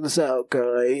figure this out,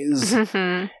 guys.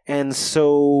 And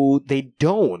so they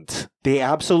don't. They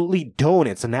absolutely don't.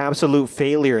 It's an absolute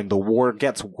failure, and the war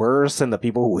gets worse, and the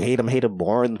people who hate him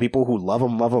more, and the people who love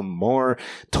him more.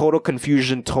 Total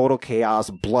confusion, total chaos,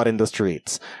 blood in the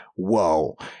streets.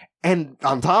 Whoa. And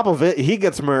on top of it, he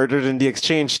gets murdered in the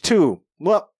exchange, too.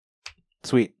 Well,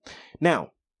 sweet.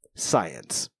 Now,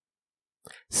 science.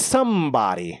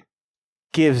 Somebody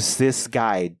gives this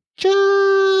guy,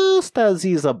 just as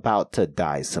he's about to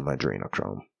die, some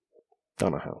adrenochrome.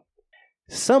 Don't know how.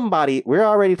 We're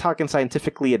already talking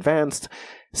scientifically advanced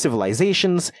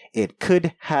civilizations. It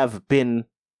could have been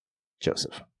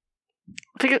Joseph.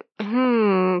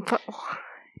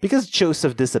 Because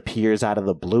Joseph disappears out of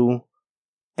the blue,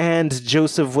 and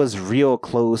Joseph was real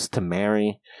close to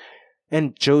Mary,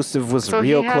 and Joseph was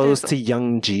real close to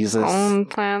young Jesus. Own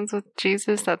plans with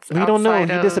Jesus. We don't know.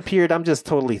 He disappeared. I'm just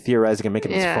totally theorizing and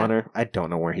making this funner. I don't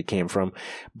know where he came from,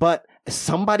 but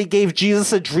somebody gave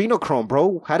Jesus adrenochrome,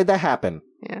 bro. How did that happen?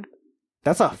 Yeah.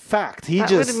 That's a fact.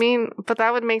 But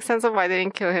that would make sense of why they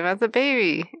didn't kill him as a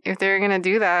baby. If they were going to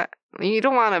do that. You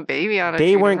don't want a baby on a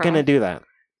They weren't going to do that.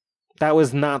 That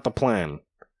was not the plan.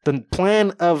 The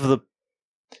plan of the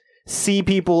sea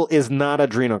people is not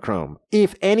adrenochrome.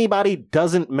 If anybody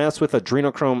doesn't mess with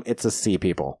adrenochrome, it's a sea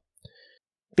people.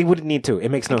 They wouldn't need to. It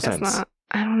makes no sense.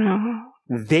 I don't know.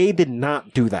 They did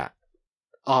not do that.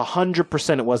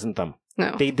 100% it wasn't them.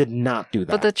 No. They did not do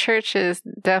that. But the churches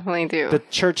definitely do. The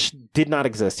church did not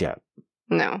exist yet.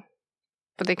 No.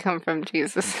 But they come from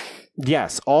Jesus.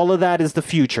 Yes, all of that is the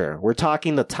future. We're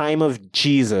talking the time of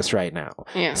Jesus right now.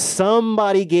 Yeah.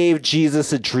 Somebody gave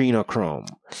Jesus adrenochrome.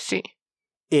 See.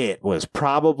 It was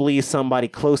probably somebody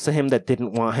close to him that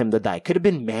didn't want him to die. Could have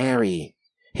been Mary,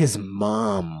 his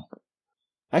mom.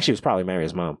 Actually, it was probably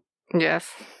Mary's mom. Yes.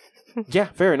 Yeah,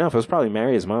 fair enough. It was probably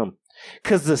Mary's mom.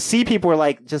 Because the sea people were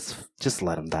like, just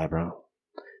let him die, bro.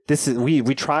 This is we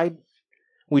tried.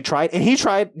 We tried, and he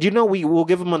tried. We'll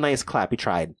give him a nice clap.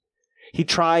 He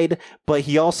tried, but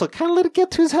he also kind of let it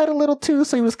get to his head a little too.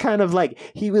 So he was kind of like,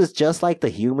 he was just like the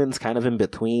humans, kind of in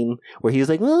between, where he was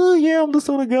like, oh yeah, I'm the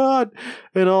son of God.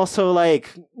 And also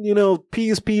like,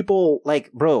 peace people.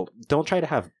 Like, bro, don't try to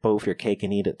have both your cake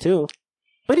and eat it too.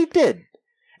 But he did.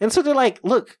 And so they're like,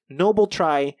 look, noble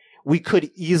try. We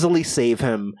could easily save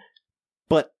him,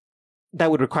 but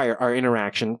that would require our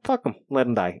interaction. Fuck him. Let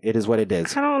him die. It is what it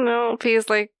is. I don't know. Because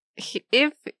like,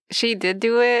 if she did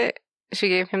do it, she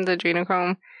gave him the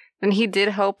adrenochrome, then he did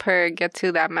help her get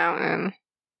to that mountain.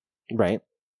 Right.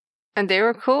 And they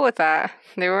were cool with that.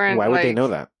 They weren't. Why would they know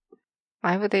that?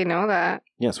 Why would they know that?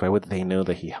 Yes, why would they know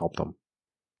that he helped them?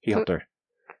 He helped her.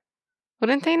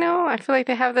 Wouldn't they know? I feel like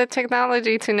they have the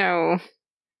technology to know.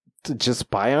 To just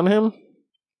spy on him?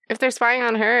 If they're spying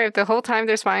on her, if the whole time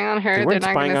they're spying on her, they weren't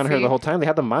they're not spying on see her the whole time. They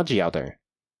had the Magi out there.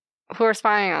 Who are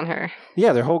spying on her?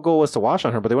 Yeah, their whole goal was to watch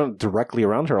on her, but they weren't directly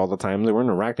around her all the time. They weren't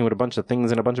interacting with a bunch of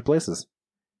things in a bunch of places.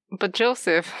 But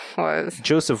Joseph was.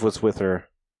 Joseph was with her.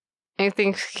 And you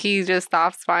think he just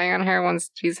stopped spying on her once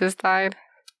Jesus died?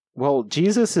 Well,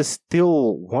 Jesus is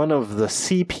still one of the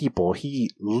sea people.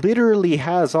 He literally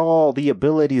has all the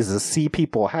abilities the sea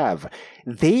people have.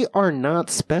 They are not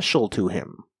special to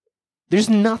him. There's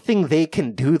nothing they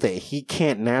can do that he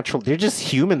can't naturally. They're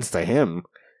just humans to him.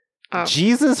 Oh.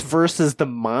 Jesus versus the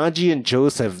Magi and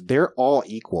Joseph, they're all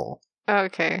equal.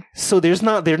 Okay. So they're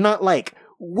not like,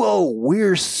 whoa,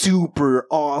 we're super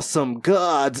awesome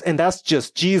gods, and that's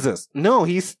just Jesus. No,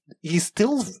 he's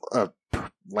still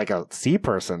like a sea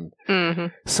person. Mm-hmm.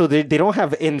 So they don't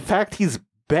have, in fact, he's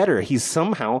better. He's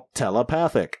somehow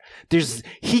telepathic.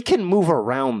 He can move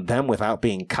around them without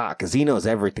being caught because he knows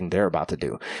everything they're about to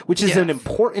do, which is an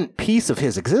important piece of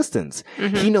his existence.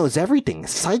 Mm-hmm. He knows everything.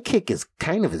 Psychic is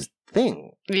kind of his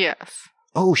thing. Yes.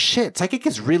 Oh shit, psychic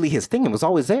is really his thing and was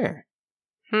always there.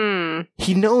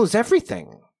 He knows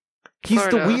everything. He's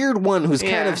sort the weird one who's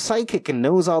kind of psychic and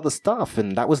knows all the stuff,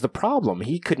 and that was the problem.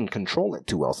 He couldn't control it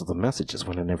too well, so the messages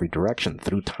went in every direction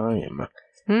through time.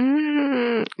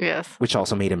 Yes. Which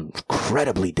also made him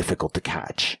incredibly difficult to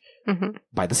catch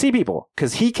by the sea people.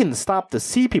 Because he can stop the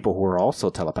sea people who are also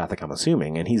telepathic, I'm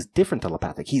assuming, and he's different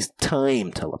telepathic. He's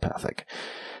time telepathic.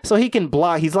 So he can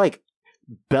block. He's like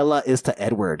Bella is to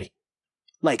Edward.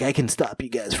 Like, I can stop you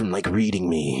guys from, like, reading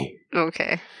me.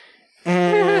 Okay.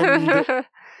 And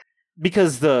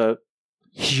because the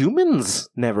humans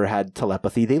never had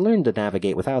telepathy, they learned to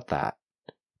navigate without that.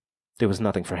 There was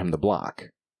nothing for him to block.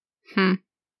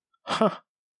 Huh.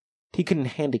 He couldn't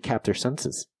handicap their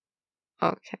senses.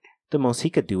 Okay. The most he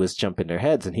could do was jump in their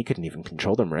heads, and he couldn't even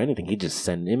control them or anything. He'd just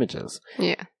send images.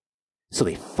 Yeah. So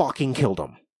they fucking killed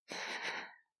him.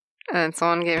 And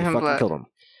someone gave him blood. Killed him.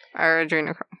 Or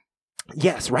adrenochrome.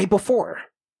 Yes, right before.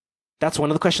 That's one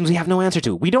of the questions we have no answer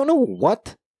to. We don't know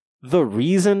what the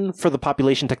reason for the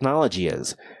population technology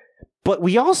is. But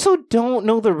we also don't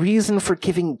know the reason for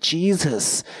giving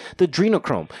Jesus the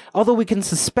adrenochrome. Although we can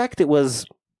suspect it was,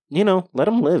 let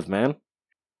him live, man.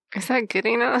 Is that good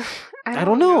enough? I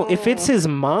don't know. If it's his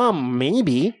mom,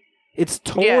 maybe. It's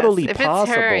totally possible. If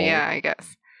it's her, yeah, I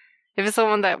guess. If it's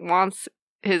someone that wants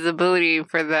his ability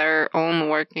for their own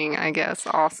working, I guess,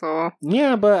 also.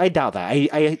 Yeah, but I doubt that.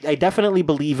 I definitely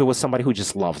believe it was somebody who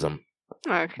just loved him.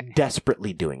 Okay.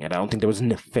 Desperately doing it. I don't think there was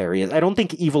nefarious. I don't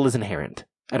think evil is inherent.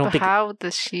 I don't think. How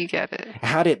does she get it?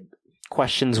 How did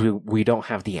questions we don't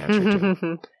have the answer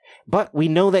to. But we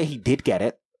know that he did get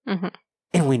it. Mm-hmm.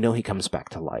 And we know he comes back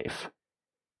to life.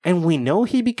 And we know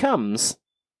he becomes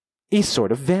a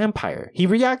sort of vampire. He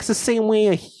reacts the same way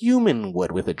a human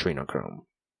would with adrenochrome.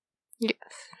 Yes.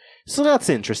 So that's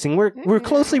interesting. We're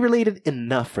closely related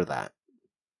enough for that.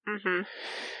 Mm-hmm.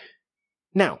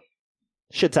 Now,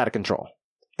 shit's out of control.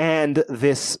 And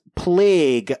this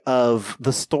plague of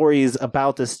the stories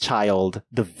about this child,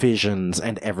 the visions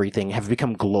and everything have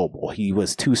become global. He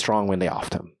was too strong when they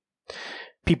offed him.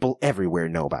 People everywhere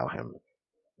know about him.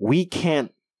 We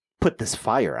can't put this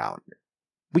fire out.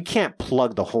 We can't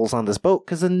plug the holes on this boat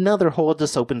because another hole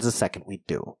just opens the second we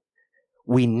do.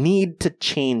 we need to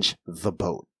change the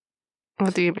boat.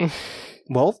 What do you mean?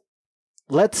 Well,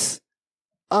 let's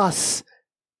us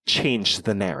change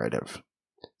the narrative.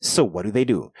 So what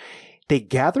do? They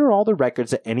gather all the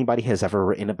records that anybody has ever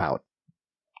written about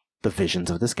the visions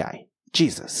of this guy,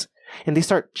 Jesus. And they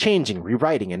start changing,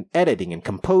 rewriting, and editing, and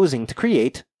composing to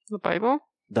create... The Bible?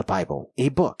 The Bible. A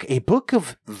book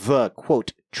of the,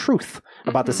 quote, truth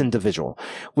about this individual,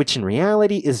 which in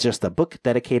reality is just a book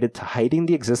dedicated to hiding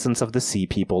the existence of the sea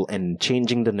people and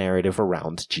changing the narrative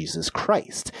around Jesus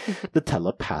Christ, the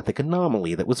telepathic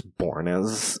anomaly that was born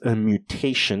as a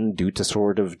mutation due to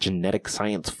sort of genetic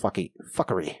science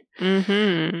fuckery.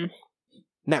 Mm-hmm.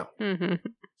 Now. Mm-hmm.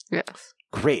 Yes.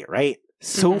 Great, right?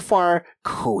 So far,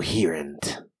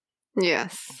 coherent.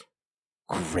 Yes.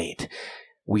 Great.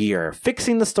 We are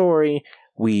fixing the story,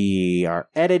 we are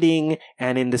editing,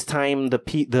 and in this time,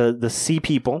 the sea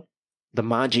people, the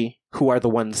Magi, who are the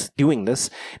ones doing this,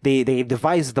 they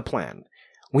devised the plan.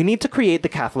 We need to create the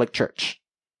Catholic Church.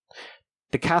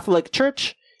 The Catholic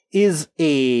Church is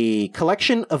a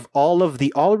collection of all of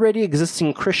the already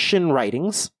existing Christian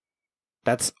writings.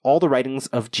 That's all the writings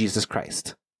of Jesus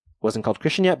Christ. Wasn't called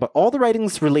Christian yet, but all the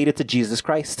writings related to Jesus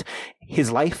Christ,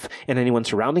 his life, and anyone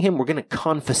surrounding him, we're going to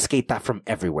confiscate that from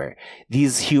everywhere.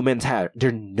 These humans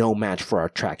they're no match for our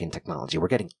tracking technology. We're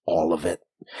getting all of it.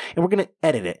 And we're going to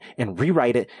edit it and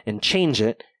rewrite it and change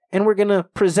it. And we're going to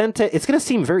present it. It's going to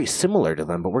seem very similar to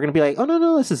them, but we're going to be like, oh,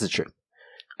 no, this is the truth.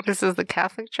 This is the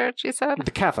Catholic Church, you said?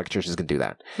 The Catholic Church is going to do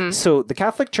that. So the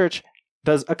Catholic Church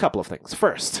does a couple of things.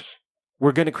 First,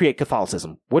 we're going to create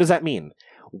Catholicism. What does that mean?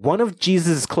 One of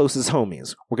Jesus' closest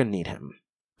homies, we're going to need him.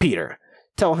 Peter.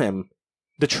 Tell him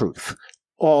the truth.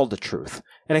 All the truth.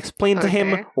 And explain to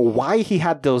him why he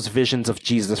had those visions of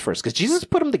Jesus first. Because Jesus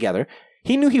put them together.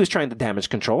 He knew he was trying to damage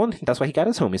control, and that's why he got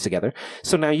his homies together.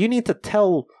 So now you need to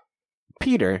tell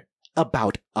Peter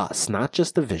about us, not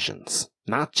just the visions.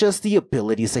 Not just the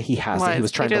abilities that he has that he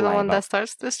was trying to lie about. Peter the one that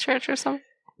starts this church or something?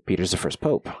 Peter's the first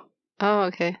pope. Oh,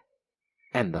 okay.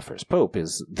 And the first pope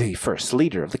is the first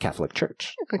leader of the Catholic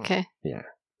Church. Okay. Yeah.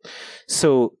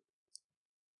 So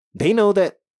they know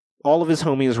that all of his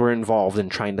homies were involved in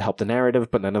trying to help the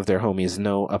narrative, but none of their homies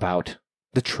know about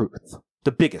the truth.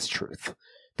 The biggest truth.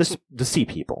 The sea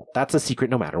people. That's a secret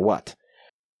no matter what.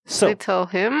 So they tell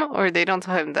him, or they don't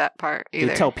tell him that part either?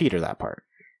 They tell Peter that part.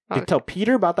 They tell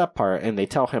Peter about that part, and they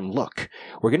tell him, look,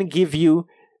 we're going to give you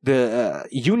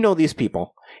you know these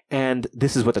people, and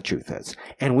this is what the truth is,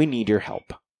 and we need your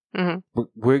help. Mm-hmm.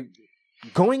 We're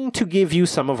going to give you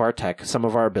some of our tech, some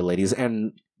of our abilities,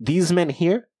 and these men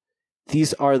here,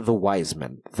 these are the wise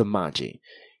men, the Magi.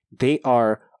 They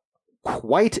are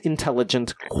quite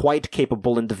intelligent, quite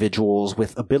capable individuals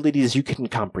with abilities you can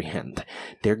comprehend.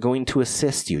 They're going to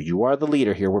assist you. You are the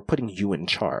leader here. We're putting you in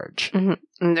charge. Mm-hmm.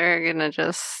 And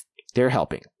they're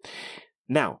helping.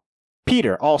 Now,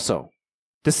 Peter also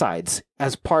decides,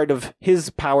 as part of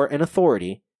his power and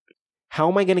authority, how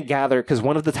am I going to gather, because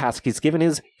one of the tasks he's given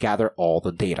is gather all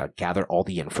the data, gather all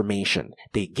the information.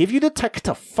 They give you the tech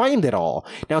to find it all.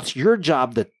 Now it's your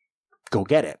job to go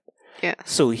get it. Yeah.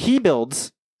 So he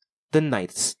builds the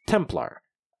Knights Templar,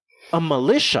 a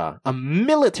militia, a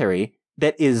military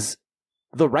that is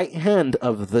the right hand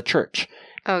of the church.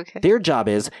 Okay. Their job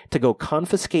is to go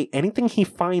confiscate anything he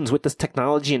finds with this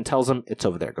technology and tells them, it's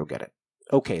over there, go get it.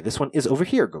 Okay, this one is over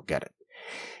here, go get it.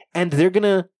 And they're going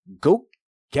to go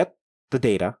get the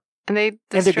data. And they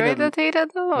destroy the data,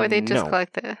 though? Or they just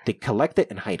collect it? They collect it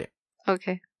and hide it.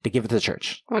 Okay. They give it to the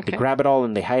church. Okay. They grab it all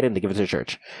and they hide it and they give it to the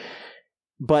church.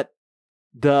 But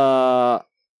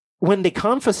when they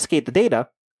confiscate the data,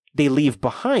 they leave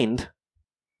behind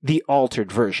the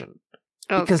altered version.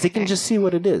 Because they can just see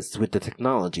what it is with the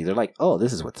technology. They're like, oh,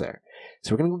 this is what's there.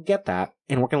 So we're going to go get that,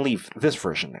 and we're going to leave this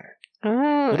version there.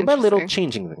 Oh, little by little,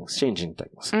 changing things.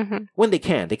 Mm-hmm. When they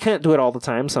can. They can't do it all the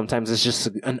time. Sometimes it's just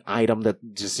an item that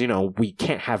just, we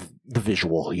can't have the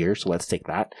visual here, so let's take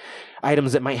that.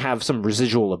 Items that might have some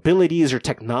residual abilities or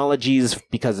technologies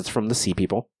because it's from the sea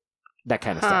people. That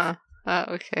kind of stuff.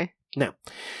 Oh, okay. Now,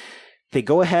 they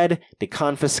go ahead, they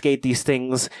confiscate these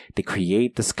things, they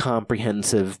create this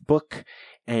comprehensive book,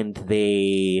 and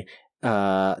they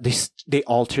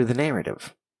alter the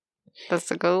narrative. That's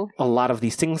the goal. A lot of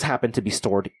these things happen to be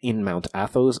stored in Mount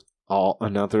Athos.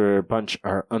 Another bunch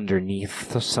are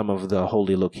underneath some of the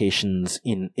holy locations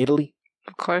in Italy.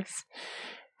 Of course.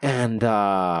 And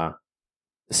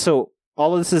so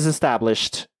all of this is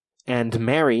established, and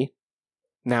Mary,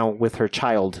 now with her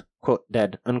child, quote,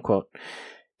 dead, unquote,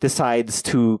 decides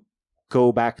to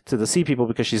go back to the sea people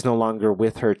because she's no longer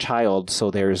with her child,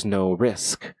 so there's no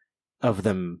risk of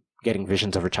them getting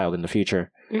visions of her child in the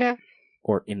future. Yeah.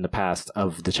 or in the past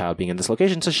of the child being in this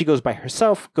location. So she goes by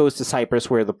herself, goes to Cyprus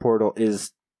where the portal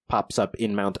pops up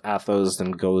in Mount Athos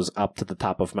and goes up to the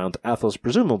top of Mount Athos,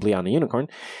 presumably on a unicorn,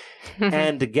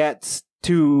 and gets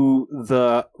to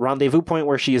the rendezvous point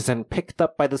where she is then picked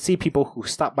up by the sea people who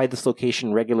stop by this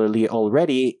location regularly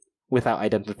already without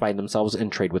identifying themselves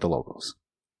and trade with the locals.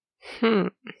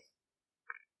 But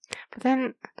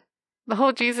then the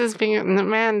whole Jesus being the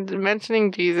man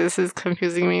mentioning Jesus is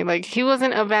confusing me. Like, he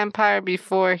wasn't a vampire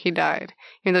before he died,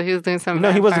 even though he was doing some.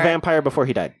 No, he was a vampire before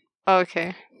he died.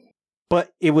 Okay,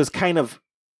 but it was kind of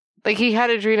like he had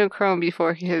adrenochrome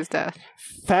before his death.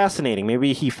 Fascinating.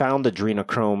 Maybe he found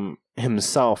adrenochrome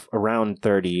himself around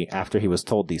 30 after he was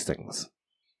told these things.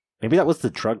 Maybe that was the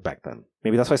drug back then.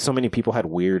 Maybe that's why so many people had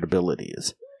weird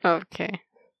abilities. Okay.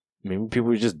 Maybe people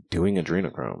were just doing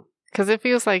adrenochrome. Because it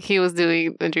feels like he was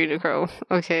doing adrenochrome.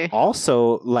 Okay.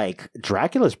 Also, like,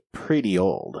 Dracula's pretty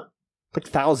old. Like,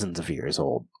 thousands of years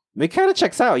old. It kind of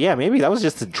checks out. Yeah, maybe that was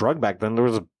just a drug back then. There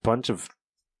was a bunch of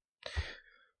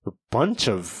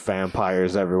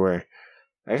vampires everywhere.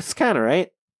 That's kind of right.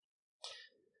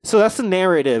 So that's the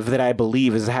narrative that I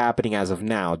believe is happening as of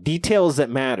now. Details that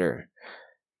matter.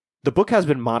 The book has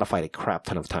been modified a crap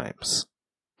ton of times.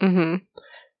 Mm-hmm.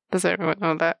 Does everyone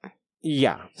know that?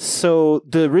 Yeah. So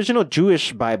the original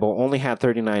Jewish Bible only had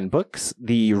 39 books.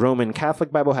 The Roman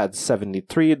Catholic Bible had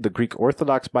 73. The Greek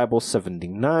Orthodox Bible,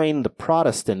 79. The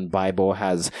Protestant Bible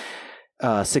has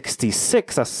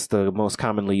 66. That's the most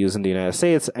commonly used in the United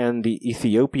States. And the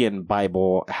Ethiopian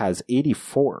Bible has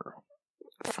 84.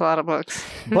 That's a lot of books.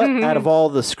 But out of all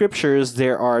the scriptures,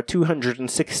 there are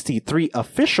 263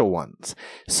 official ones.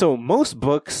 So most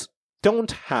books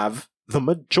don't have the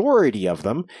majority of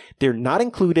them. They're not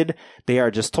included. They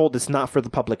are just told it's not for the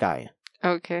public eye.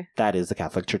 Okay. That is the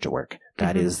Catholic Church at work.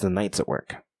 That is the Knights at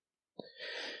work.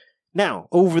 Now,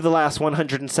 over the last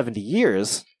 170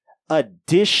 years,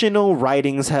 additional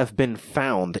writings have been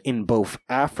found in both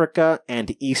Africa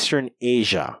and Eastern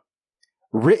Asia,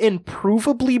 written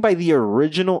provably by the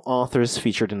original authors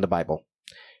featured in the Bible,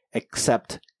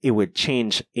 except it would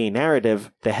change a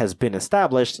narrative that has been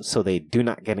established, so they do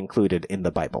not get included in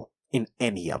the Bible. In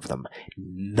any of them.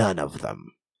 None of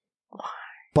them. Why?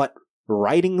 But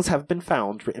writings have been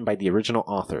found written by the original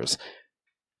authors,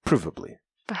 provably.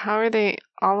 But how are they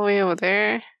all the way over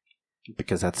there?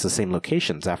 Because that's the same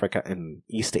locations. Africa and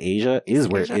East Asia is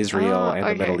where Israel and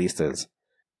the Middle East is.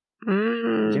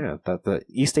 Yeah, the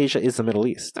East Asia is the Middle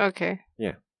East. Okay.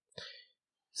 Yeah.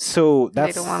 So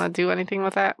that's... They don't want to do anything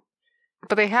with that?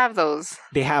 But they have those.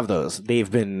 They have those. They've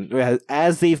been...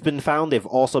 As they've been found, they've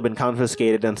also been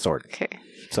confiscated and stored. Okay.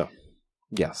 So,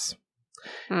 yes.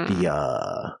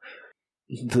 The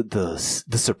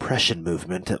suppression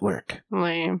movement at work.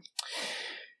 Lame.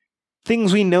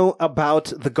 Things we know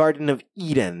about the Garden of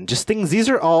Eden. These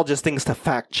are all just things to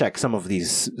fact check some of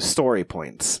these story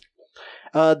points.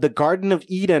 The Garden of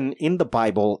Eden in the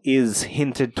Bible is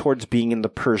hinted towards being in the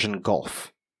Persian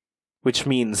Gulf, which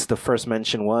means the first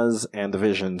mention was, and the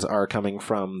visions are coming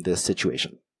from this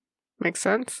situation. Makes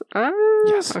sense.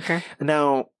 Yes. Okay.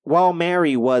 Now, while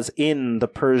Mary was in the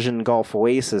Persian Gulf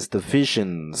oasis, the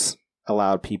visions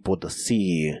allowed people to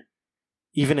see,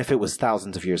 even if it was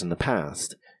thousands of years in the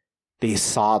past, they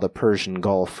saw the Persian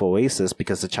Gulf oasis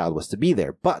because the child was to be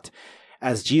there. But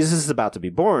as Jesus is about to be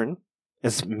born,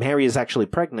 as Mary is actually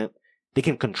pregnant, they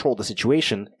can control the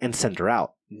situation and send her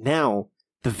out. Now,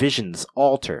 the visions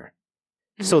alter.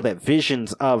 So that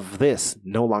visions of this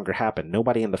no longer happen.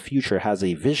 Nobody in the future has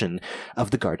a vision of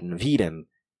the Garden of Eden.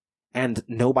 And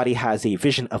nobody has a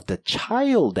vision of the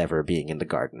child ever being in the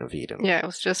Garden of Eden. Yeah, it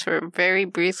was just for a very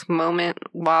brief moment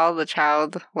while the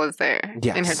child was there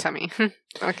in her tummy.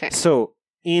 Okay. So,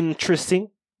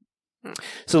 interesting.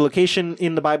 So, location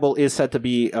in the Bible is said to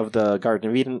be of the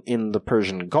Garden of Eden in the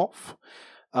Persian Gulf.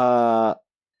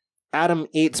 Adam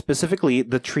ate specifically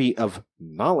the tree of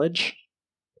knowledge.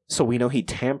 So we know he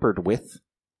tampered with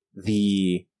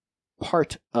the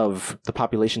part of the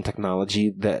population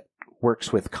technology that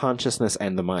works with consciousness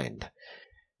and the mind.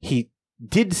 He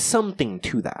did something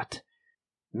to that.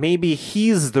 Maybe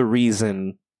he's the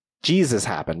reason Jesus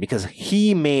happened, because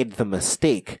he made the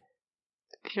mistake.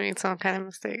 He made some kind of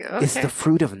mistake. Okay. It's the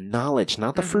fruit of knowledge,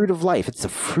 not the fruit of life. It's the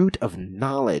fruit of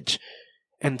knowledge.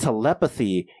 And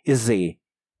telepathy is a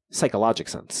psychological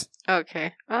sense.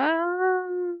 Okay.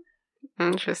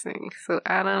 Interesting. So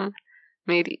Adam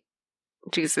made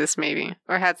Jesus, maybe,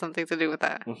 or had something to do with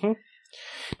that.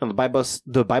 And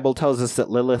the Bible tells us that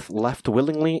Lilith left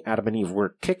willingly, Adam and Eve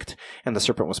were kicked, and the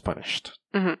serpent was punished.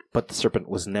 But the serpent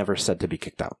was never said to be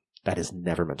kicked out. That is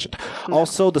never mentioned. No.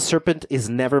 Also, the serpent is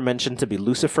never mentioned to be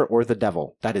Lucifer or the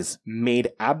devil. That is made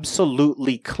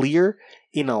absolutely clear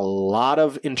in a lot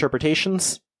of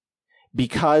interpretations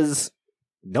because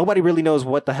nobody really knows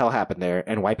what the hell happened there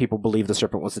and why people believe the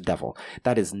serpent was the devil.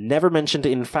 That is never mentioned.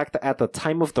 In fact, at the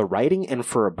time of the writing and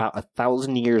for about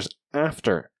 1,000 years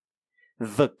after,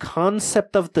 the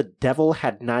concept of the devil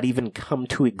had not even come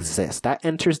to exist. That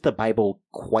enters the Bible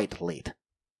quite late.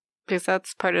 Because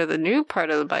that's part of the new part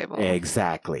of the Bible.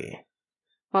 Exactly.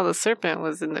 Well, the serpent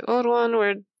was in the old one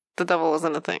where the devil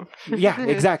wasn't a thing. Yeah,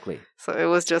 exactly. So it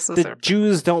was just the serpent.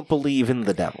 Jews don't believe in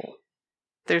the devil.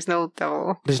 There's no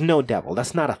devil. There's no devil.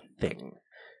 That's not a thing.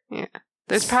 Yeah.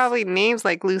 There's probably names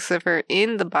like Lucifer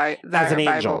in the Bible. As an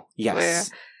angel, yes.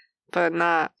 Yeah. But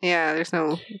not, there's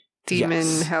no demon,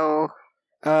 Yes. hell.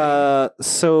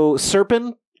 So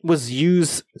serpent was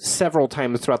used several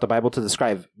times throughout the Bible to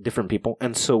describe different people,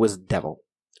 and so was devil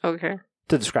Okay.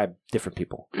 to describe different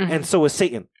people. Mhm. And so was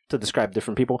Satan to describe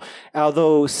different people.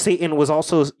 Although Satan was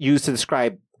also used to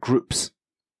describe groups.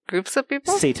 Groups of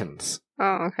people? Satans.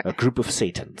 Oh, okay. A group of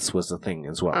Satans was the thing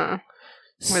as well.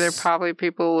 Were there probably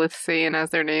people with Satan as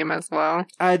their name as well?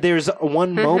 There's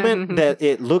one moment that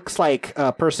it looks like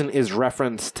a person is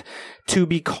referenced to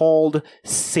be called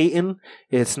Satan.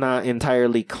 It's not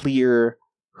entirely clear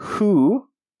who.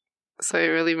 So it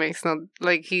really makes no,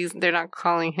 like, they're not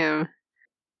calling him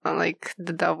like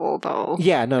the devil though.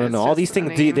 Yeah, no. It's All just these a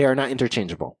things, name. they are not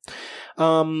interchangeable.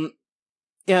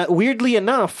 Yeah, weirdly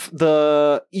enough,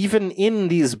 even in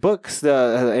these books,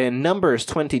 in Numbers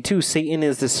 22, Satan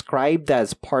is described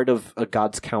as part of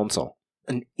God's council,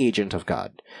 an agent of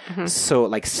God. Mhm. So,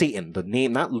 like Satan, the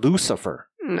name, not Lucifer.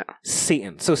 No.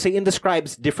 Satan. So Satan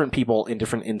describes different people in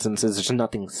different instances. There's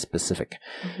nothing specific.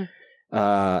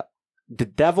 Mhm. The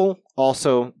devil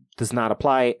also does not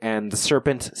apply, and the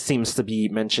serpent seems to be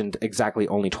mentioned exactly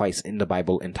only twice in the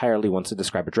Bible entirely, once to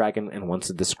describe a dragon and once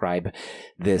to describe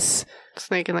this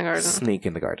Snake in the garden. snake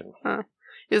in the garden.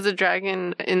 Is the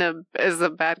dragon is a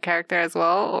bad character as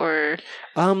well, or?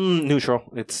 Neutral.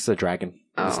 It's a dragon.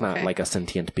 Oh, It's not okay. like a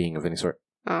sentient being of any sort.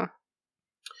 Oh.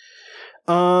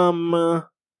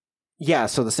 Yeah,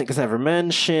 so the snake is never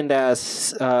mentioned as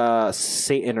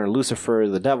Satan or Lucifer,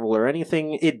 the devil, or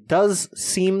anything. It does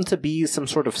seem to be some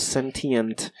sort of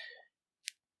sentient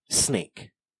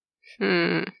snake.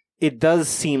 It does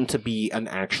seem to be an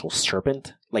actual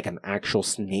serpent, like an actual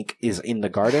snake is in the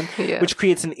garden, Yeah. which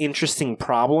creates an interesting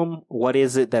problem. What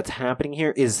is it that's happening here?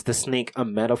 Is the snake a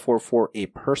metaphor for a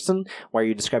person? Why are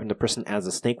you describing the person as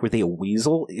a snake? Were they a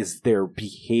weasel? Is their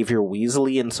behavior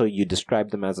weaselly, and so you describe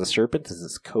them as a serpent? Is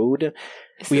this code?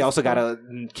 We also gotta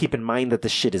keep in mind that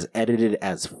this shit is edited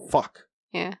as fuck.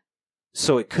 Yeah.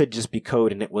 So it could just be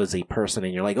code and it was a person,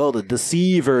 and you're like, oh, the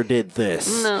deceiver did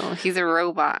this. No, he's a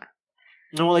robot.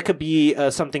 No, well, it could be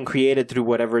something created through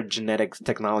whatever genetic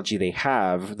technology they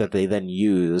have that they then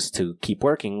use to keep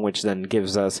working, which then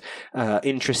gives us an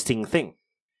interesting thing.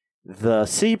 The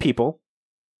sea people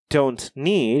don't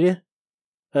need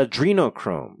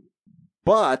adrenochrome.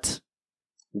 But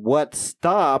what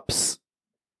stops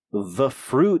the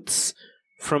fruits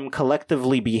from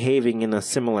collectively behaving in a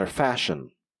similar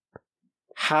fashion?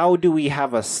 How do we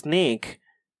have a snake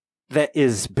that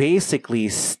is basically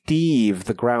Steve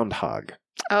the groundhog?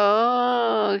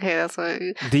 Oh, okay, that's what.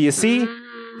 Do you see?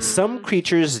 Some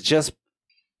creatures just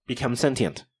become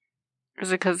sentient. Is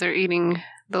it because they're eating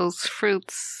those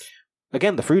fruits?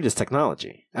 Again, the fruit is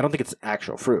technology. I don't think it's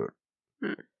actual fruit.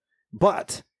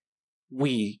 But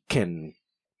we can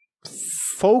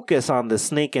focus on the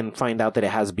snake and find out that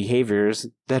it has behaviors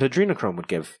that adrenochrome would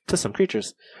give to some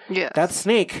creatures. Yeah. That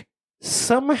snake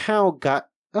somehow got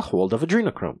a hold of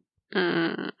adrenochrome.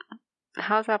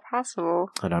 How's that possible?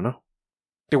 I don't know.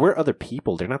 There were other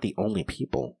people. They're not the only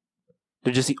people.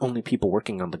 They're just the only people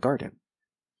working on the garden.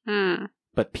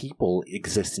 But people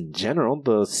exist in general.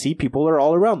 The sea people are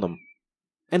all around them.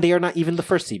 And they are not even the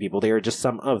first sea people. They are just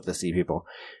some of the sea people.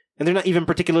 And they're not even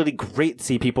particularly great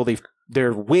sea people.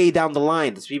 They're way down the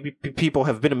line. The sea people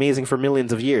have been amazing for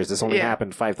millions of years. This only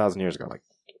happened 5,000 years ago.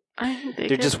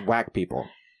 They're just whack people.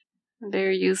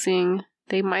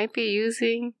 They might be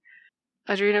using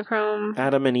adrenochrome.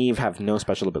 Adam and Eve have no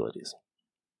special abilities.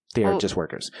 They are just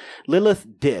workers. Lilith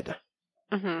did.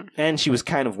 And she was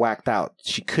kind of whacked out.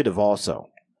 She could have also.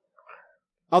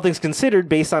 All things considered,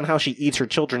 based on how she eats her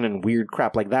children and weird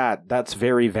crap like that, that's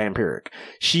very vampiric.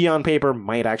 She, on paper,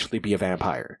 might actually be a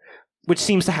vampire. Which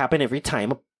seems to happen every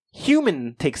time a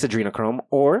human takes adrenochrome,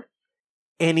 or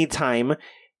any time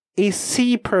a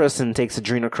sea person takes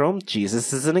adrenochrome.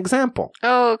 Jesus is an example.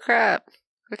 Oh, crap.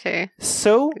 Okay.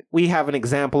 So we have an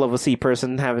example of a sea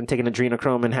person having taken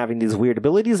adrenochrome and having these weird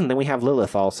abilities, and then we have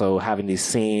Lilith also having these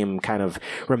same kind of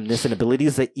reminiscent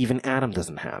abilities that even Adam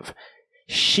doesn't have.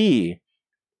 She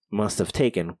must have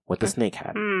taken what the snake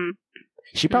had.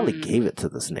 She probably gave it to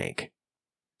the snake.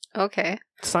 Okay.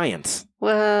 Science.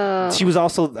 Well, She was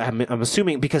also, I'm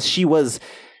assuming, because she was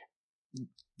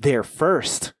there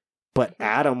first, but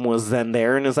Adam was then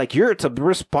there and is like, you're to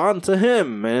respond to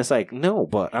him. And it's like, no,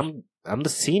 but I'm the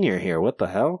senior here. What the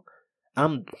hell?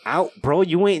 I'm out, bro.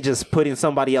 You ain't just putting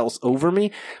somebody else over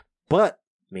me. But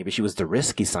maybe she was the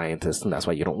risky scientist, and that's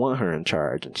why you don't want her in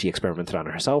charge. And she experimented on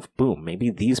herself. Boom. Maybe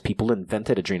these people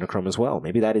invented adrenochrome as well.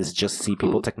 Maybe that is just sea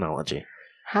people technology.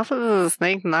 How was the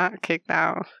snake not kicked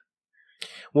out?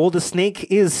 Well, the snake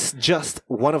is just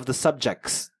one of the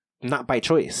subjects, not by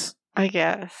choice. I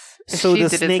guess. So She the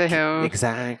did snake, it to him.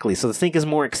 exactly. So the snake is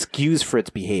more excused for its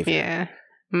behavior. Yeah.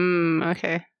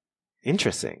 Okay.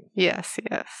 Interesting. Yes.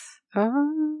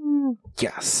 Oh.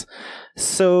 Yes.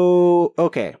 So,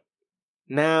 okay.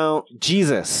 Now,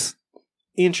 Jesus.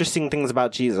 Interesting things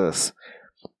about Jesus.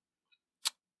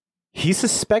 He's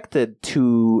suspected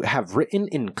to have written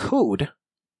in code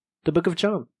the Book of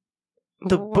John.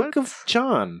 The Book of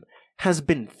John has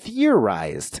been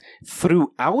theorized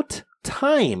throughout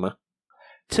time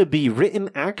to be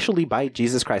written actually by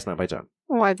Jesus Christ, not by John.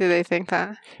 Why do they think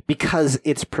that? Because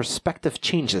its perspective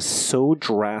changes so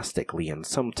drastically, and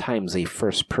sometimes a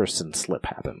first-person slip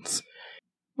happens.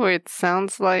 Well, it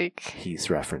sounds like He's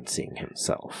referencing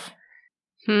himself.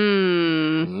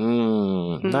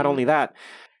 Hmm. Not only that,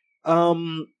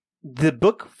 the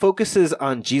book focuses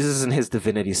on Jesus and his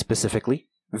divinity specifically.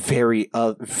 Very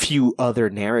few other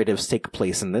narratives take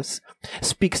place in this.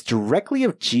 Speaks directly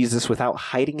of Jesus without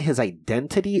hiding his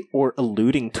identity or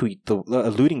alluding to it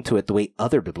the way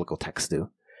other biblical texts do,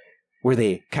 where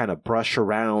they kind of brush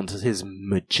around his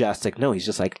majestic. No, he's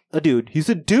just like a dude. He's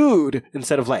a dude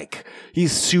instead of like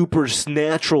he's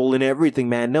supernatural and everything.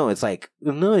 Man, no, it's like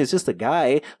no, he's just a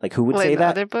guy. Like who would say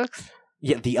that? Other books?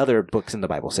 Yeah, the other books in the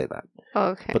Bible say that. Oh,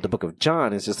 okay. But the Book of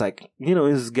John is just like, he's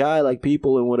this guy like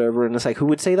people and whatever. And it's like, who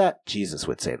would say that? Jesus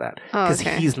would say that. Because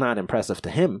he's not impressive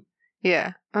to him.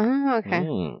 Yeah. Oh, okay.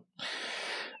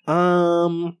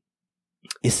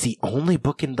 It's the only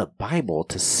book in the Bible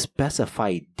to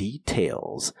specify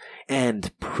details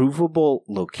and provable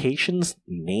locations,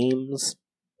 names,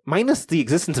 minus the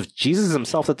existence of Jesus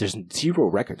himself that there's zero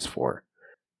records for.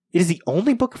 It is the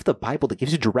only book of the Bible that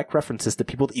gives you direct references to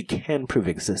people that you can prove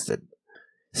existed.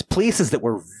 It's places that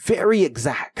were very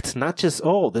exact, not just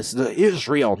this is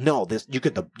Israel. No, this you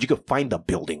could find the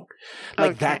building,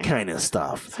 like that kind of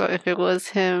stuff. So if it was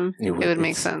him, it would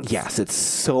make sense. Yes, it's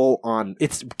too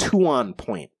on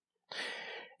point,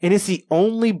 and it's the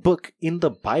only book in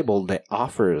the Bible that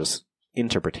offers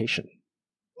interpretation.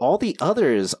 All the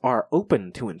others are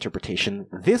open to interpretation.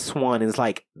 This one is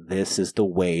like, this is the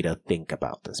way to think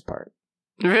about this part.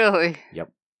 Really?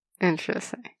 Yep.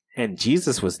 Interesting. And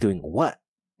Jesus was doing what?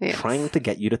 Yes. Trying to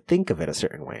get you to think of it a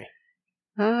certain way.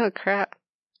 Oh, crap.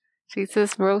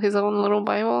 Jesus wrote his own little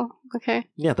Bible? Okay.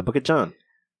 Yeah, the Book of John.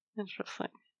 Interesting.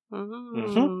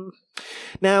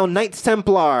 Now, Knights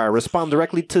Templar respond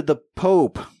directly to the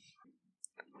Pope.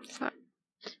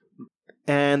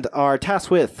 And are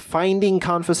tasked with finding,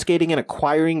 confiscating, and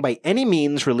acquiring by any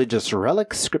means religious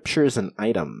relics, scriptures, and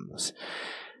items.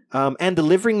 And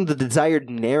delivering the desired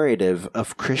narrative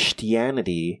of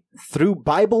Christianity through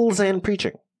Bibles and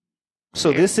preaching.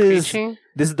 So this is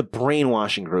the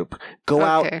brainwashing group. Go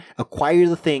out, acquire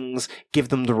the things, give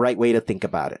them the right way to think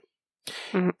about it.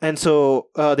 Mm-hmm. And so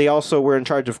they also were in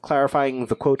charge of clarifying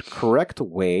the, quote, correct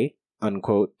way,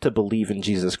 unquote, to believe in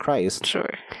Jesus Christ. Sure.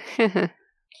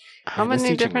 How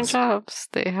many different jobs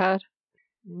they had?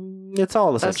 It's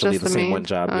all essentially the same one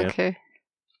job. Okay.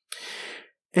 Yeah.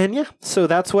 And yeah, so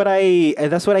that's what I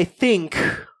think.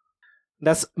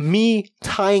 That's me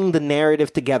tying the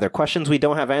narrative together. Questions we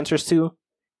don't have answers to.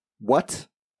 What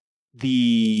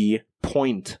the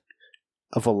point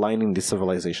of aligning these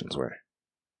civilizations were.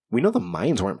 We know the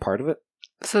Mayans weren't part of it.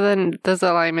 So then, does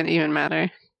alignment even matter?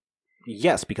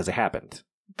 Yes, because it happened.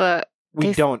 But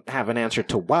we don't have an answer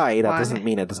to why. That doesn't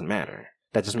mean it doesn't matter.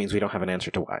 That just means we don't have an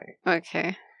answer to why.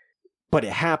 Okay. But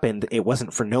it happened. It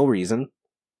wasn't for no reason.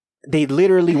 They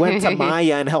literally went to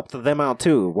Maya and helped them out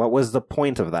too. What was the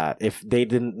point of that? If they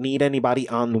didn't need anybody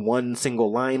on one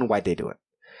single line, why'd they do it?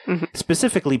 Mm-hmm.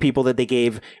 Specifically, people that they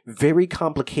gave very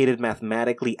complicated,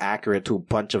 mathematically accurate to a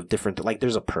bunch of different... Like,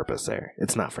 there's a purpose there.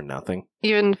 It's not for nothing.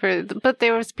 But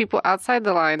there was people outside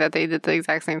the line that they did the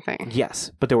exact same thing.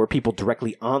 Yes, but there were people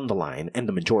directly on the line, and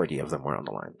the majority of them were on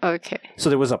the line. Okay. So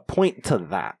there was a point to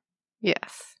that.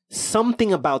 Yes.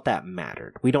 Something about that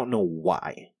mattered. We don't know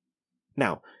why.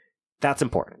 Now, that's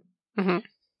important.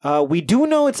 Mm-hmm. We do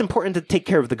know it's important to take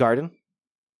care of the garden.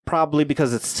 Probably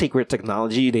because it's secret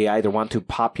technology. They either want to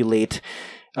populate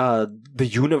the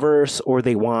universe or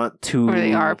they want to... Or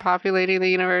they are populating the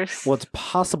universe. Well, it's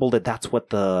possible that that's what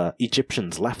the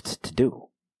Egyptians left to do.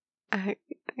 I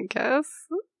guess.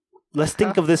 Let's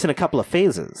think of this in a couple of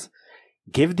phases.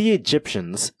 Give the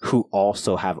Egyptians, who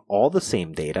also have all the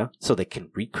same data, so they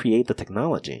can recreate the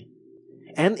technology.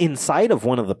 And inside of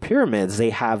one of the pyramids, they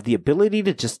have the ability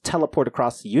to just teleport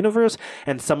across the universe,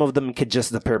 and some of them could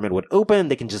just, the pyramid would open,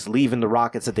 they can just leave in the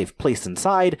rockets that they've placed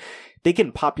inside. They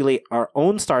can populate our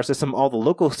own star system, all the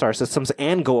local star systems,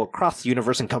 and go across the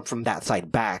universe and come from that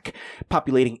side back,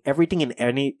 populating everything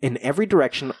in every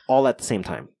direction, all at the same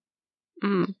time.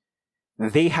 Mm.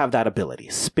 They have that ability.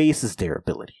 Space is their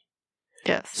ability.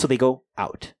 Yes. So they go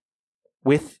out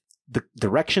with the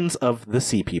directions of the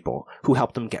sea people who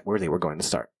helped them get where they were going to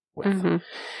start with. Mm-hmm.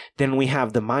 Then we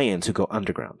have the Mayans who go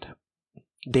underground.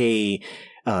 They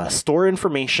store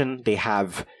information. They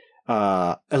have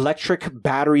electric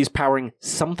batteries powering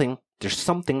something. There's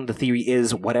something. The theory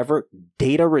is whatever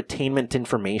data retainment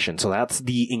information. So that's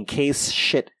the in case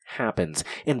shit happens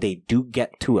and they do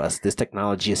get to us, this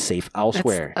technology is safe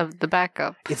elsewhere. It's of the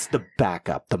backup. It's the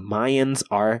backup. The Mayans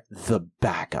are the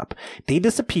backup. They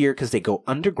disappear because they go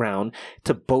underground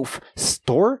to both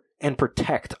store and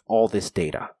protect all this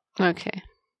data. Okay.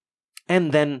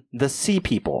 And then the sea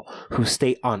people who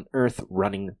stay on Earth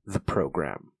running the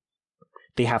program.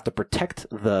 They have to protect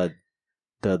the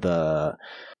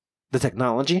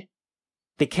technology.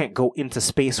 They can't go into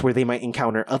space where they might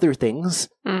encounter other things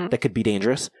that could be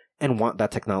dangerous and want that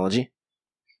technology.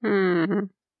 Do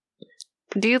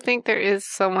you think there is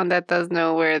someone that does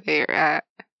know where they're at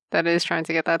that is trying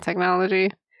to get that technology?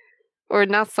 Or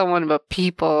not someone, but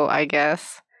people, I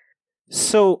guess.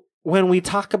 So, when we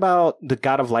talk about the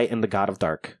God of Light and the God of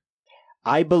Dark,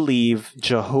 I believe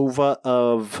Jehovah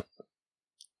of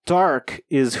Dark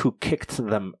is who kicked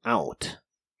them out.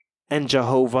 And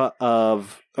Jehovah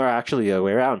of... Or actually the other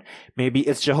way around. Maybe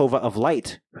it's Jehovah of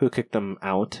Light who kicked them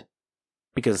out.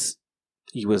 Because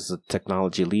he was a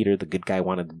technology leader, the good guy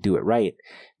wanted to do it right.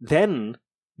 Then,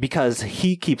 because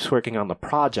he keeps working on the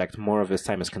project, more of his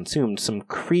time is consumed, some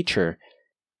creature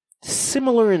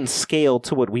similar in scale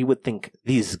to what we would think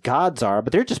these gods are,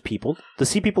 but they're just people. The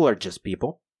sea people are just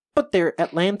people. But they're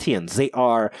Atlanteans. They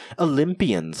are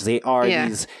Olympians. They are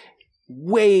these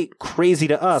way crazy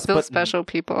to us. Still but special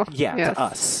people. Yeah, yes. to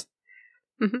us.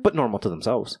 Mm-hmm. But normal to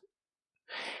themselves.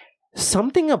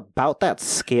 Something about that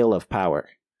scale of power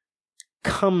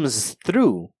comes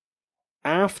through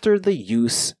after the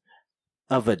use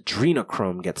of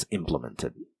adrenochrome gets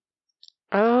implemented.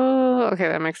 Oh, okay,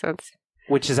 that makes sense.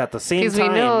 Which is at the same time... Because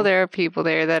we know there are people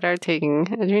there that are taking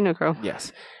adrenochrome.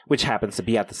 Yes. Which happens to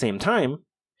be at the same time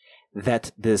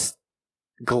that this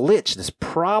glitch, this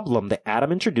problem that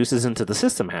Adam introduces into the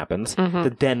system happens,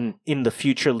 that then in the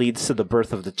future leads to the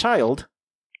birth of the child.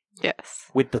 Yes.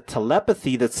 With the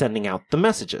telepathy that's sending out the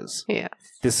messages. Yes.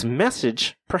 This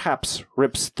message perhaps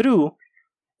rips through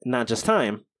not just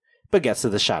time, but gets to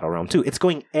the Shadow Realm too. It's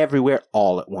going everywhere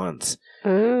all at once.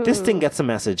 Ooh. This thing gets a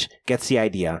message, gets the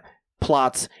idea,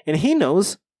 plots, and he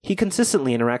knows he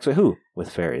consistently interacts with who?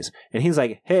 With fairies. And he's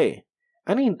like, hey,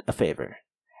 I need a favor.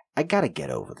 I gotta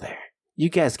get over there. You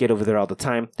guys get over there all the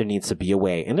time. There needs to be a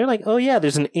way. And they're like, oh yeah,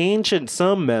 there's an ancient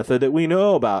sum method that we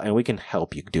know about, and we can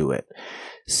help you do it.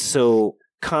 So,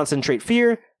 concentrate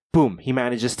fear, boom, he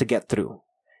manages to get through.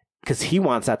 Because he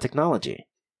wants that technology.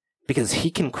 Because he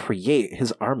can create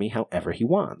his army however he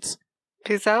wants.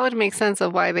 Because that would make sense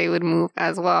of why they would move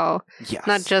as well. Yes.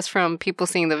 Not just from people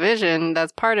seeing the vision,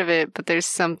 that's part of it, but there's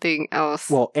something else.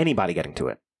 Well, anybody getting to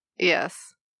it.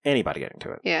 Yes. Anybody getting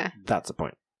to it. Yeah. That's the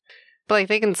point. But like,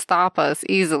 they can stop us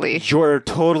easily. You're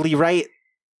totally right.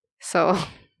 So...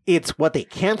 It's what they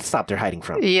can't stop they're hiding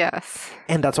from. Yes.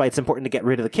 And that's why it's important to get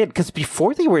rid of the kid. Because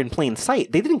before they were in plain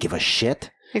sight, they didn't give a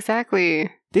shit. Exactly.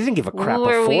 They didn't give a crap Who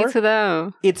are before. we to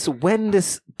them? It's when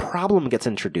this problem gets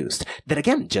introduced that,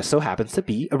 again, just so happens to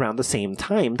be around the same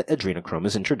time that adrenochrome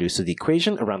is introduced to the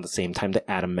equation, around the same time that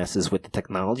Adam messes with the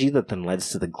technology that then leads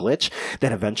to the glitch,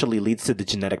 that eventually leads to the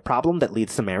genetic problem that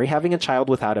leads to Mary having a child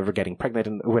without ever getting pregnant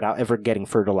and without ever getting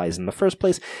fertilized in the first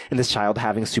place, and this child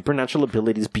having supernatural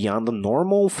abilities beyond the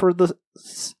normal for the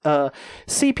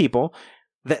sea people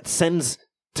that sends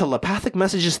telepathic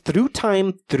messages through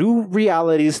time, through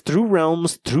realities, through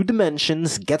realms, through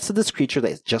dimensions, gets to this creature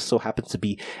that just so happens to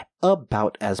be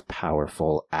about as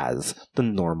powerful as the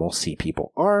normal sea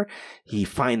people are. He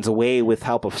finds a way with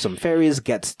help of some fairies,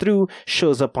 gets through,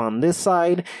 shows up on this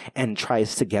side, and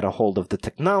tries to get a hold of the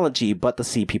technology, but the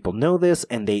sea people know this,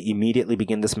 and they immediately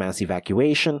begin this mass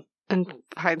evacuation. And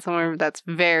hide somewhere that's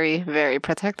very, very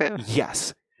protective.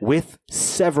 Yes, with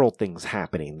several things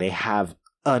happening. They have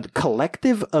a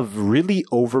collective of really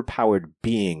overpowered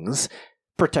beings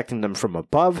protecting them from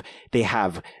above. They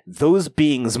have those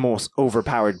beings, most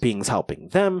overpowered beings, helping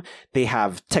them. They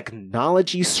have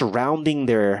technology surrounding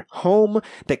their home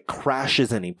that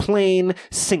crashes any plane,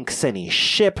 sinks any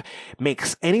ship,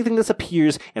 makes anything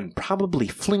disappears, and probably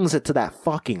flings it to that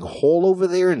fucking hole over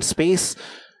there in space.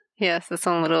 Yes, its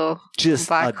own little just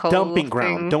black a dumping hole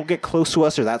ground. thing. Don't get close to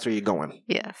us or that's where you're going.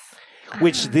 Yes.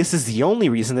 Which this is the only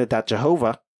reason that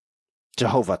Jehovah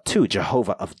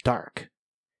of Dark,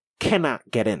 cannot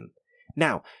get in.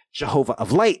 Now, Jehovah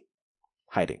of Light,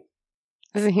 hiding.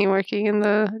 Isn't he working in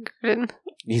the garden?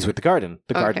 He's with the garden.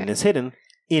 The garden is hidden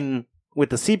with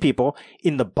the sea people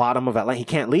in the bottom of Atlanta. He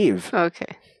can't leave.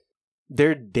 Okay.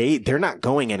 They're not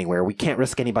going anywhere. We can't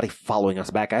risk anybody following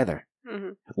us back either.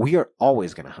 Mm-hmm. We are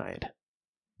always going to hide.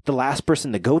 The last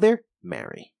person to go there,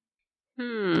 Mary.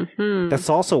 Mm-hmm. That's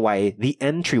also why the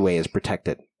entryway is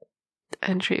protected. The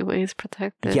entryway is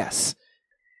protected. Yes.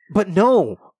 But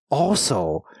no,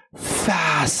 also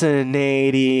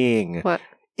fascinating. What?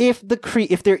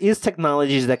 If there is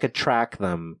technologies that could track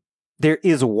them, there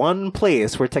is one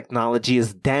place where technology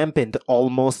is dampened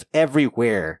almost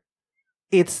everywhere.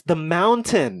 It's the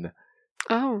mountain.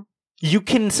 Oh. You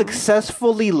can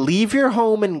successfully leave your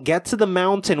home and get to the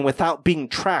mountain without being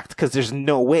tracked because there's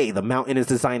no way. The mountain is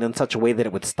designed in such a way that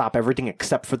it would stop everything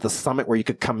except for the summit where you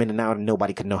could come in and out and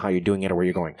nobody could know how you're doing it or where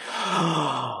you're going.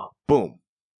 Boom.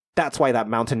 That's why that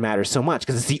mountain matters so much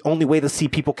because it's the only way the sea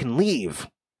people can leave.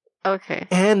 Okay.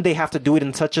 And they have to do it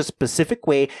in such a specific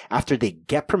way after they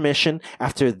get permission,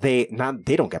 after they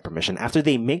don't get permission, after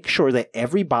they make sure that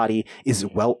everybody is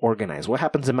well organized. What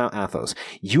happens in Mount Athos?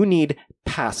 You need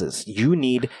passes. You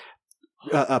need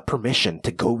permission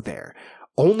to go there.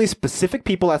 Only specific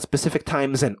people at specific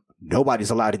times and nobody's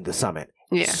allowed in the summit.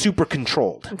 Yeah. Super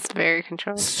controlled. It's very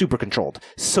controlled. Super controlled.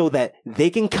 So that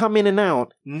they can come in and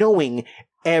out knowing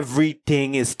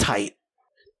everything is tight.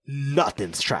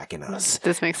 Nothing's tracking us.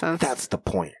 This makes sense. That's the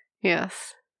point.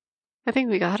 Yes. I think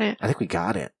we got it. I think we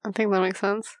got it. I think that makes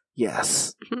sense.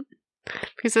 Yes.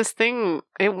 Because this thing,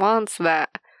 it wants that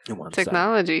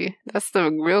technology. That's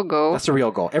the real goal. That's the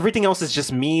real goal. Everything else is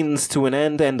just means to an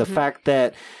end, and the fact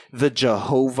that the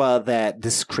Jehovah, that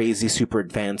this crazy, super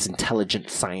advanced, intelligent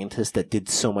scientist that did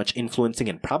so much influencing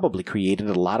and probably created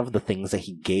a lot of the things that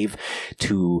he gave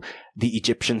to the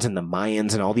Egyptians and the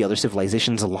Mayans and all the other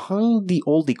civilizations along the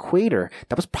old equator,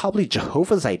 that was probably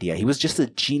Jehovah's idea. He was just a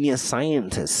genius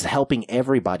scientist helping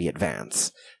everybody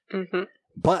advance. Mm-hmm.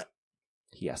 But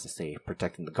he has to stay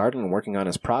protecting the garden and working on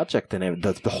his project, and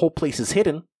the whole place is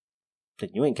hidden, then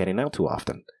you ain't getting out too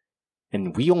often.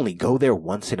 And we only go there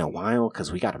once in a while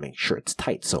because we got to make sure it's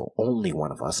tight. So only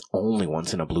one of us, only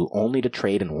once in a blue, only to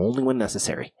trade, and only when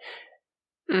necessary.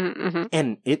 Mm-hmm.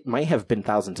 And it might have been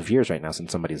thousands of years right now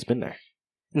since somebody's been there.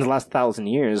 In the last 1,000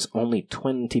 years, only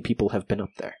 20 people have been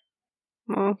up there.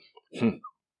 Well, it's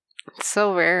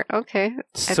so rare. Okay.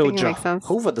 I think it makes sense.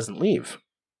 Jehovah doesn't leave.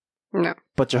 No.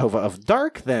 But Jehovah of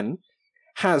Dark, then,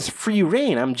 has free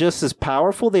reign. I'm just as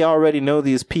powerful. They already know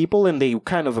these people, and they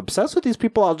kind of obsessed with these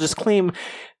people. I'll just claim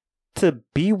to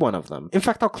be one of them. In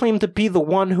fact, I'll claim to be the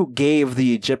one who gave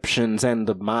the Egyptians and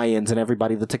the Mayans and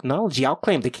everybody the technology. I'll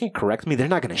claim they can't correct me. They're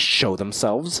not going to show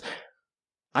themselves.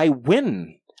 I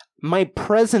win. My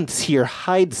presence here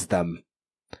hides them.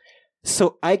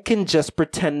 So I can just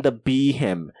pretend to be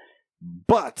him.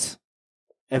 But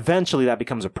eventually that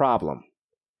becomes a problem.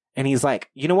 And he's like,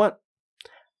 you know what?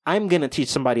 I'm going to teach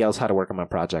somebody else how to work on my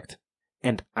project.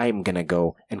 And I'm going to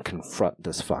go and confront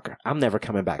this fucker. I'm never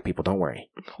coming back, people. Don't worry.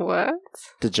 What?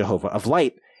 The Jehovah of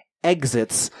Light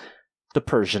exits the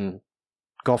Persian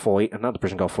Gulf Oasis. Not the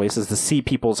Persian Gulf Oasis. The Sea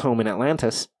People's home in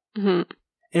Atlantis. Mm-hmm.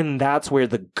 And that's where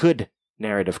the good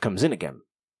narrative comes in again.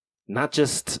 Not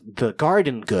just the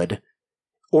garden good.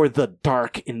 Or the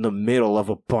dark in the middle of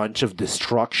a bunch of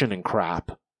destruction and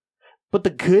crap. But the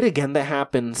good again that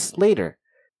happens later.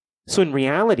 So in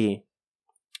reality,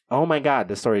 oh my god,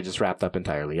 the story just wrapped up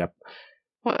entirely. Yep.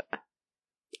 What?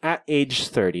 At age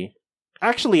 30,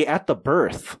 actually at the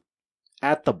birth,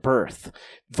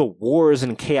 the wars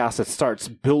and chaos that starts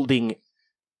building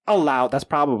aloud. That's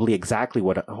probably exactly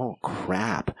what. Oh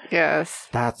crap! Yes,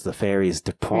 that's the fairies.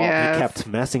 They yes. kept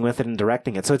messing with it and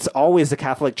directing it. So it's always the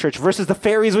Catholic Church versus the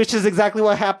fairies, which is exactly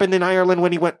what happened in Ireland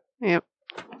when he went. Yep.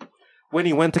 When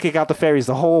he went to kick out the fairies,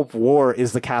 the whole war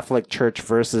is the Catholic Church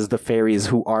versus the fairies,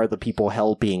 who are the people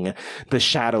helping the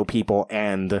shadow people,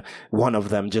 and one of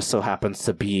them just so happens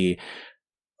to be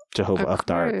Jehovah of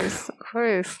Dark. Of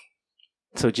course.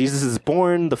 So Jesus is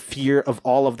born, the fear of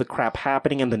all of the crap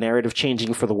happening and the narrative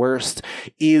changing for the worst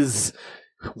is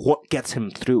what gets him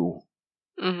through.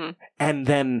 Mm-hmm. And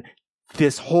then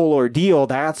this whole ordeal,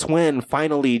 that's when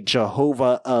finally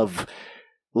Jehovah of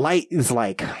Light is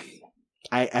like,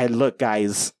 I look,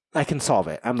 guys, I can solve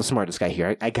it. I'm the smartest guy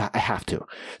here. I have to.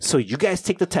 So you guys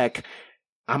take the tech.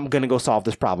 I'm going to go solve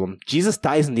this problem. Jesus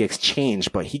dies in the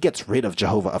exchange, but he gets rid of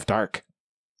Jehovah of Dark.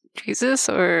 Jesus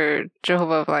or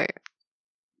Jehovah of Light?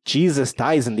 Jesus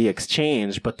dies in the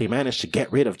exchange, but they manage to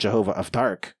get rid of Jehovah of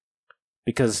Dark.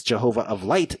 Because Jehovah of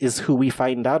Light is who we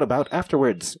find out about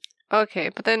afterwards. Okay,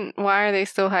 but then why are they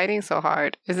still hiding so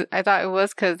hard? I thought it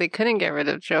was because they couldn't get rid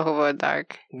of Jehovah of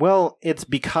Dark. Well, it's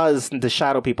because the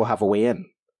shadow people have a way in.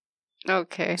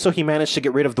 Okay. So he managed to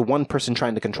get rid of the one person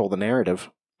trying to control the narrative.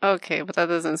 Okay, but that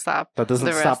doesn't stop. That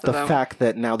doesn't stop the fact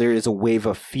that now there is a wave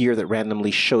of fear that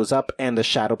randomly shows up, and the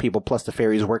shadow people plus the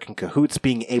fairies work in cahoots,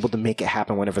 being able to make it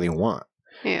happen whenever they want.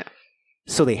 Yeah.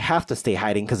 So they have to stay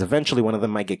hiding, because eventually one of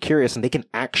them might get curious, and they can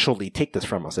actually take this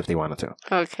from us if they wanted to.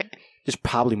 Okay. There's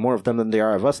probably more of them than there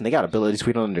are of us, and they got abilities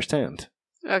we don't understand.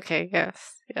 Okay,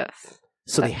 yes.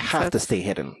 So they have to stay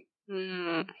hidden.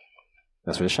 Mm.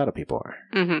 That's where the shadow people are.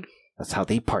 Mm-hmm. That's how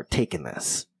they partake in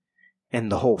this.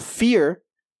 And the whole fear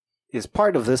is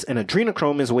part of this, and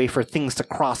adrenochrome is a way for things to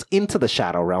cross into the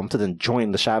shadow realm to then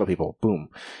join the shadow people. Boom.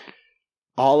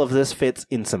 All of this fits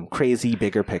in some crazy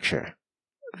bigger picture.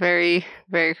 Very,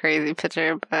 very crazy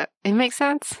picture, but it makes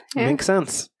sense. Yeah? It makes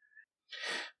sense.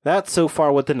 That's so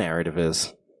far what the narrative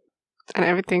is. And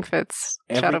everything fits.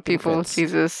 Shadow people, fits.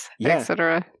 Jesus,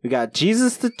 etc. We got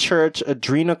Jesus, the church,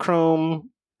 adrenochrome,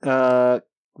 the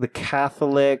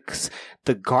Catholics,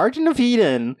 the Garden of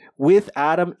Eden with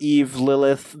Adam, Eve,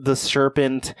 Lilith, the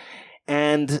serpent,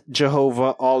 and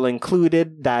Jehovah all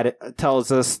included. That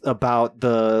tells us about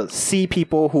the sea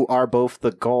people, who are both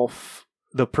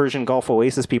the Persian Gulf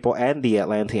Oasis people and the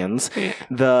Atlanteans.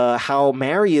 Yeah. How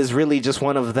Mary is really just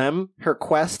one of them, her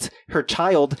quest, her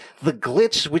child, the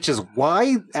glitch, which is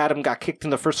why Adam got kicked in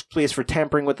the first place for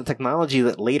tampering with the technology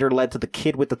that later led to the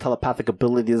kid with the telepathic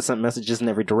ability to send messages in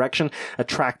every direction,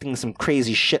 attracting some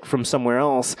crazy shit from somewhere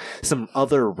else, some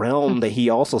other realm that he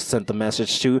also sent the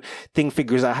message to. Thing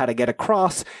figures out how to get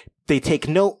across. They take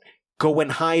note, go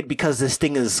and hide, because this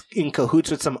thing is in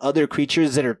cahoots with some other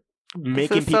creatures that are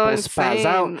making people spaz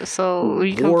out. So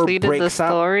we completed the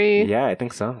story? Yeah, I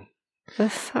think so.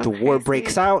 The war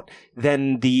breaks out.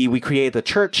 Then we create the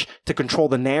church to control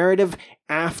the narrative.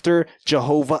 After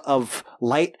Jehovah of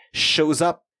Light shows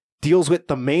up, deals with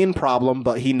the main problem,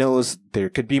 but he knows there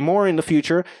could be more in the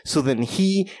future. So then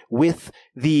he, with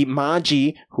the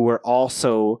Magi, who are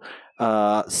also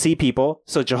sea people.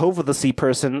 So Jehovah the sea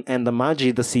person and the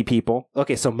Magi the sea people.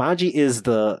 Okay, so Magi is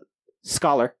the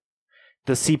scholar.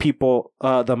 The sea people,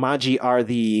 the Magi are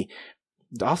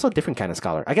also a different kind of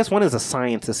scholar. I guess one is a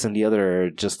scientist and the other are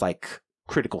just like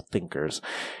critical thinkers,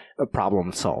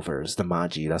 problem solvers. The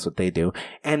Magi, that's what they do.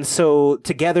 And so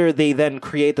together they then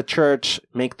create the church,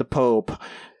 make the Pope,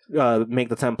 make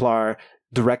the Templar,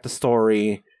 direct the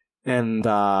story, and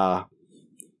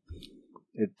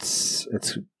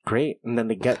it's great. And then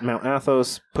they get Mount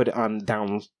Athos, put it on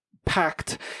down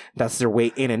packed. That's their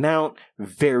way in and out.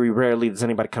 Very rarely does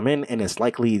anybody come in, and it's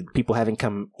likely people haven't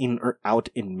come in or out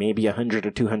in maybe 100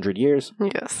 or 200 years.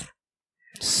 Yes.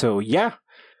 So yeah.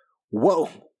 Whoa.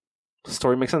 The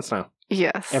story makes sense now.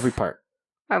 Yes. Every part.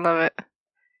 I love it.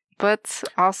 But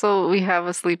also we have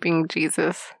a sleeping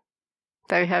Jesus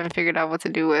that we haven't figured out what to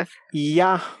do with.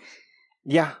 Yeah.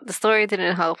 The story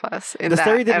didn't help us in that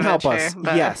adventure,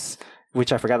 but yes.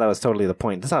 Which I forgot that was totally the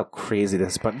point. This is how crazy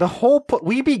this is. But the whole...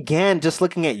 we began just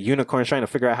looking at unicorns, trying to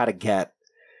figure out how to get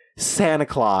Santa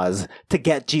Claus to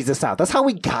get Jesus out. That's how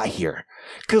we got here.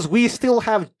 Because we still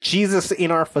have Jesus in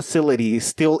our facility,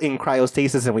 still in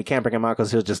cryostasis, and we can't bring him out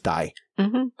because he'll just die.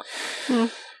 Mm-hmm.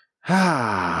 Mm.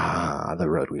 The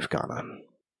road we've gone on.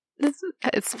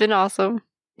 It's been awesome.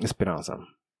 It's been awesome.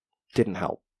 Didn't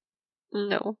help.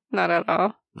 No, not at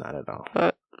all. Not at all.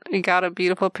 But we got a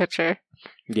beautiful picture.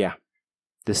 Yeah.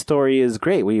 The story is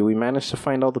great. We managed to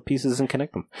find all the pieces and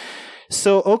connect them.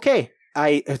 So, okay.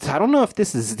 I don't know if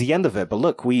this is the end of it, but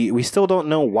look, we still don't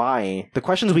know why. The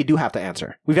questions we do have to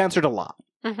answer. We've answered a lot.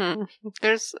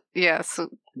 Mm-hmm.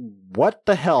 What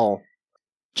the hell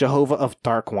Jehovah of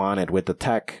Dark wanted with the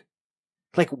tech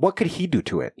Like, what could he do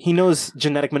to it? He knows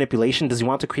genetic manipulation. Does he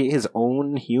want to create his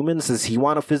own humans? Does he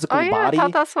want a physical body? I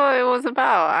thought that's what it was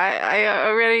about. I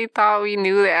already thought we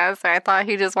knew the answer. I thought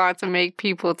he just wanted to make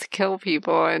people to kill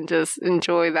people and just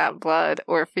enjoy that blood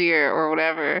or fear or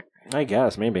whatever. I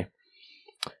guess, maybe.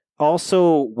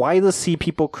 Also, why the sea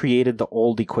people created the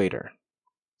old equator?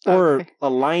 Or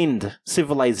aligned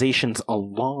civilizations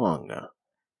along?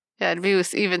 Yeah, it'd be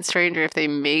even stranger if they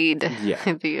made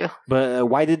the... But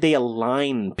why did they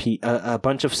align a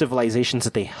bunch of civilizations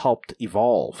that they helped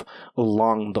evolve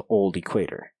along the old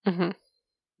equator? Mm-hmm.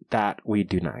 That we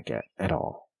do not get at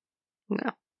all.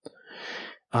 No.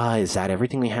 Is that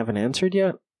everything we haven't answered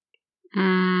yet?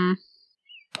 I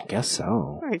guess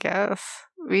so. I guess.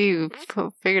 We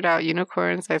figured out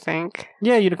unicorns, I think.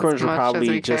 Yeah, unicorns were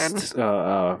probably just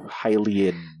highly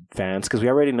advanced, because we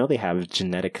already know they have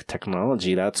genetic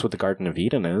technology. That's what the Garden of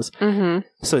Eden is. Mm-hmm.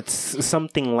 So it's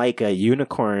something like a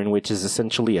unicorn, which is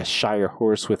essentially a Shire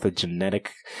horse with a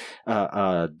genetic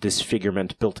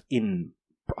disfigurement built in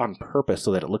on purpose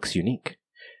so that it looks unique.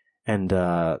 And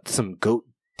some goat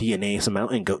DNA, some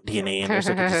mountain goat DNA in there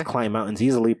so it can just climb mountains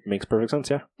easily. Makes perfect sense,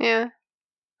 yeah. Yeah.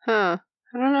 Huh.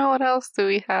 I don't know, what else do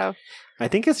we have? I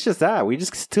think it's just that. We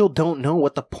just still don't know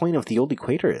what the point of the old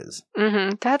equator is.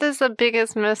 Mm-hmm. That is the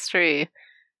biggest mystery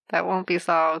that won't be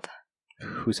solved.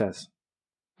 Who says?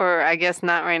 Or I guess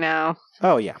not right now.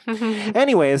 Oh, yeah.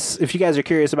 Anyways, if you guys are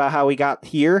curious about how we got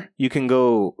here, you can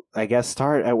go, I guess,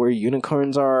 start at where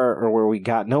unicorns are or where we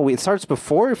got... No, it starts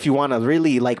before, if you want to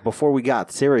really, like, before we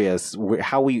got serious,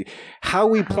 how we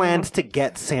planned to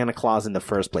get Santa Claus in the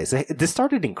first place. This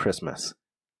started in Christmas.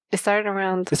 It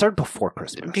started before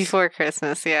Christmas. Before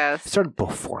Christmas, yes. It started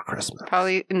before Christmas.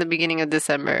 Probably in the beginning of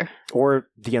December. Or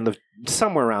the end of...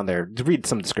 Somewhere around there. Read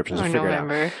some descriptions. Or We'll figure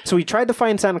November. it out. So we tried to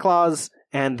find Santa Claus,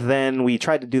 and then we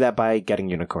tried to do that by getting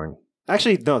unicorn.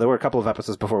 Actually, no, there were a couple of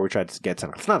episodes before we tried to get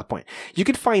Santa Claus. That's not the point. You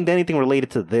could find anything related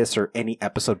to this or any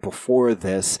episode before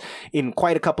this in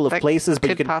quite a couple of places. But could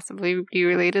you could possibly be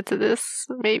related to this,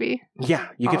 maybe? Yeah,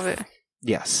 you could.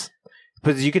 Yes.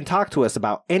 But you can talk to us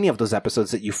about any of those episodes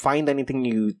that you find anything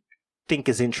you think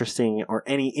is interesting or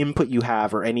any input you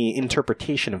have or any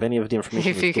interpretation of any of the information.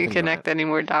 If you can connect any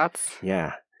more dots.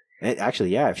 Yeah.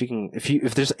 Actually, yeah.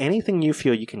 If there's anything you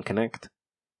feel you can connect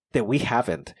that we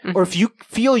haven't, or if you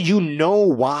feel you know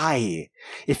why,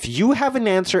 if you have an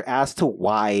answer as to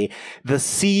why the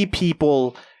sea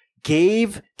people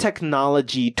gave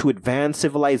technology to advance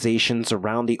civilizations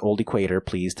around the old equator,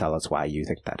 please tell us why you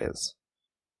think that is.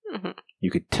 Mm-hmm. You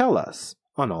could tell us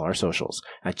on all our socials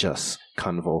at Just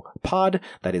Convo Pod.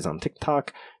 That is on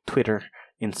TikTok, Twitter,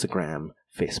 Instagram,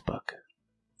 Facebook.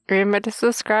 Remember to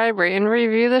subscribe, rate, and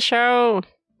review the show.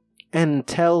 And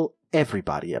tell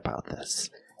everybody about this.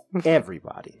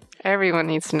 Everybody. Everyone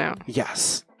needs to know.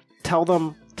 Yes. Tell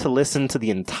them to listen to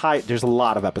the entire... There's a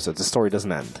lot of episodes. The story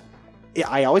doesn't end.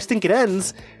 I always think it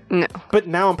ends. No. But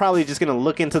now I'm probably just going to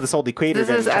look into this old equator.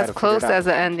 This is as close as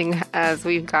an ending as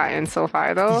we've gotten so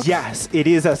far, though. Yes, it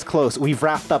is as close. We've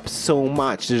wrapped up so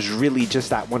much. There's really just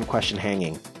that one question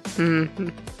hanging. Mm-hmm.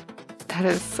 That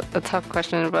is a tough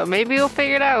question, but maybe we'll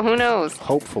figure it out. Who knows?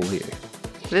 Hopefully.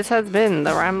 This has been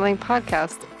the Rambling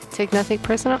Podcast. Take nothing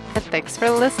personal, and thanks for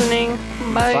listening.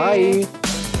 Bye. Bye.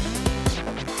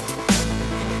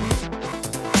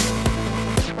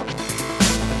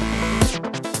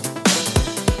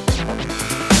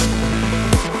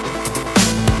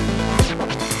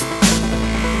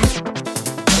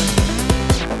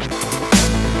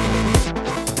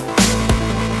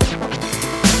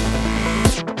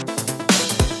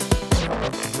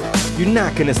 You're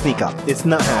not gonna sneak up. It's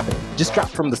not happening. Just drop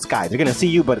from the sky. They're gonna see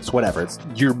you, but it's whatever.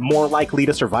 You're more likely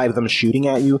to survive them shooting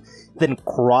at you than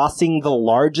crossing the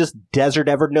largest desert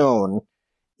ever known,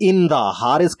 in the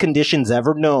hottest conditions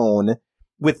ever known,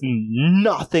 with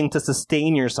nothing to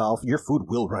sustain yourself. Your food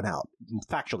will run out.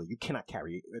 Factually, you cannot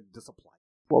carry the supply.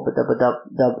 Good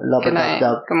night.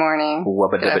 Good morning.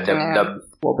 Good afternoon.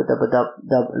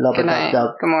 Good night.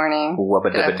 Good morning.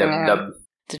 Good afternoon.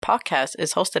 The podcast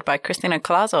is hosted by Christina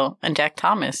Colazo and Jack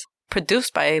Thomas,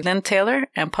 produced by Lynn Taylor,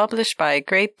 and published by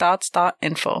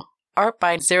greatthoughts.info. Art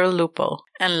by Zero Lupo,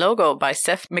 and logo by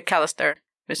Seth McAllister,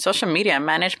 with social media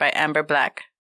managed by Amber Black.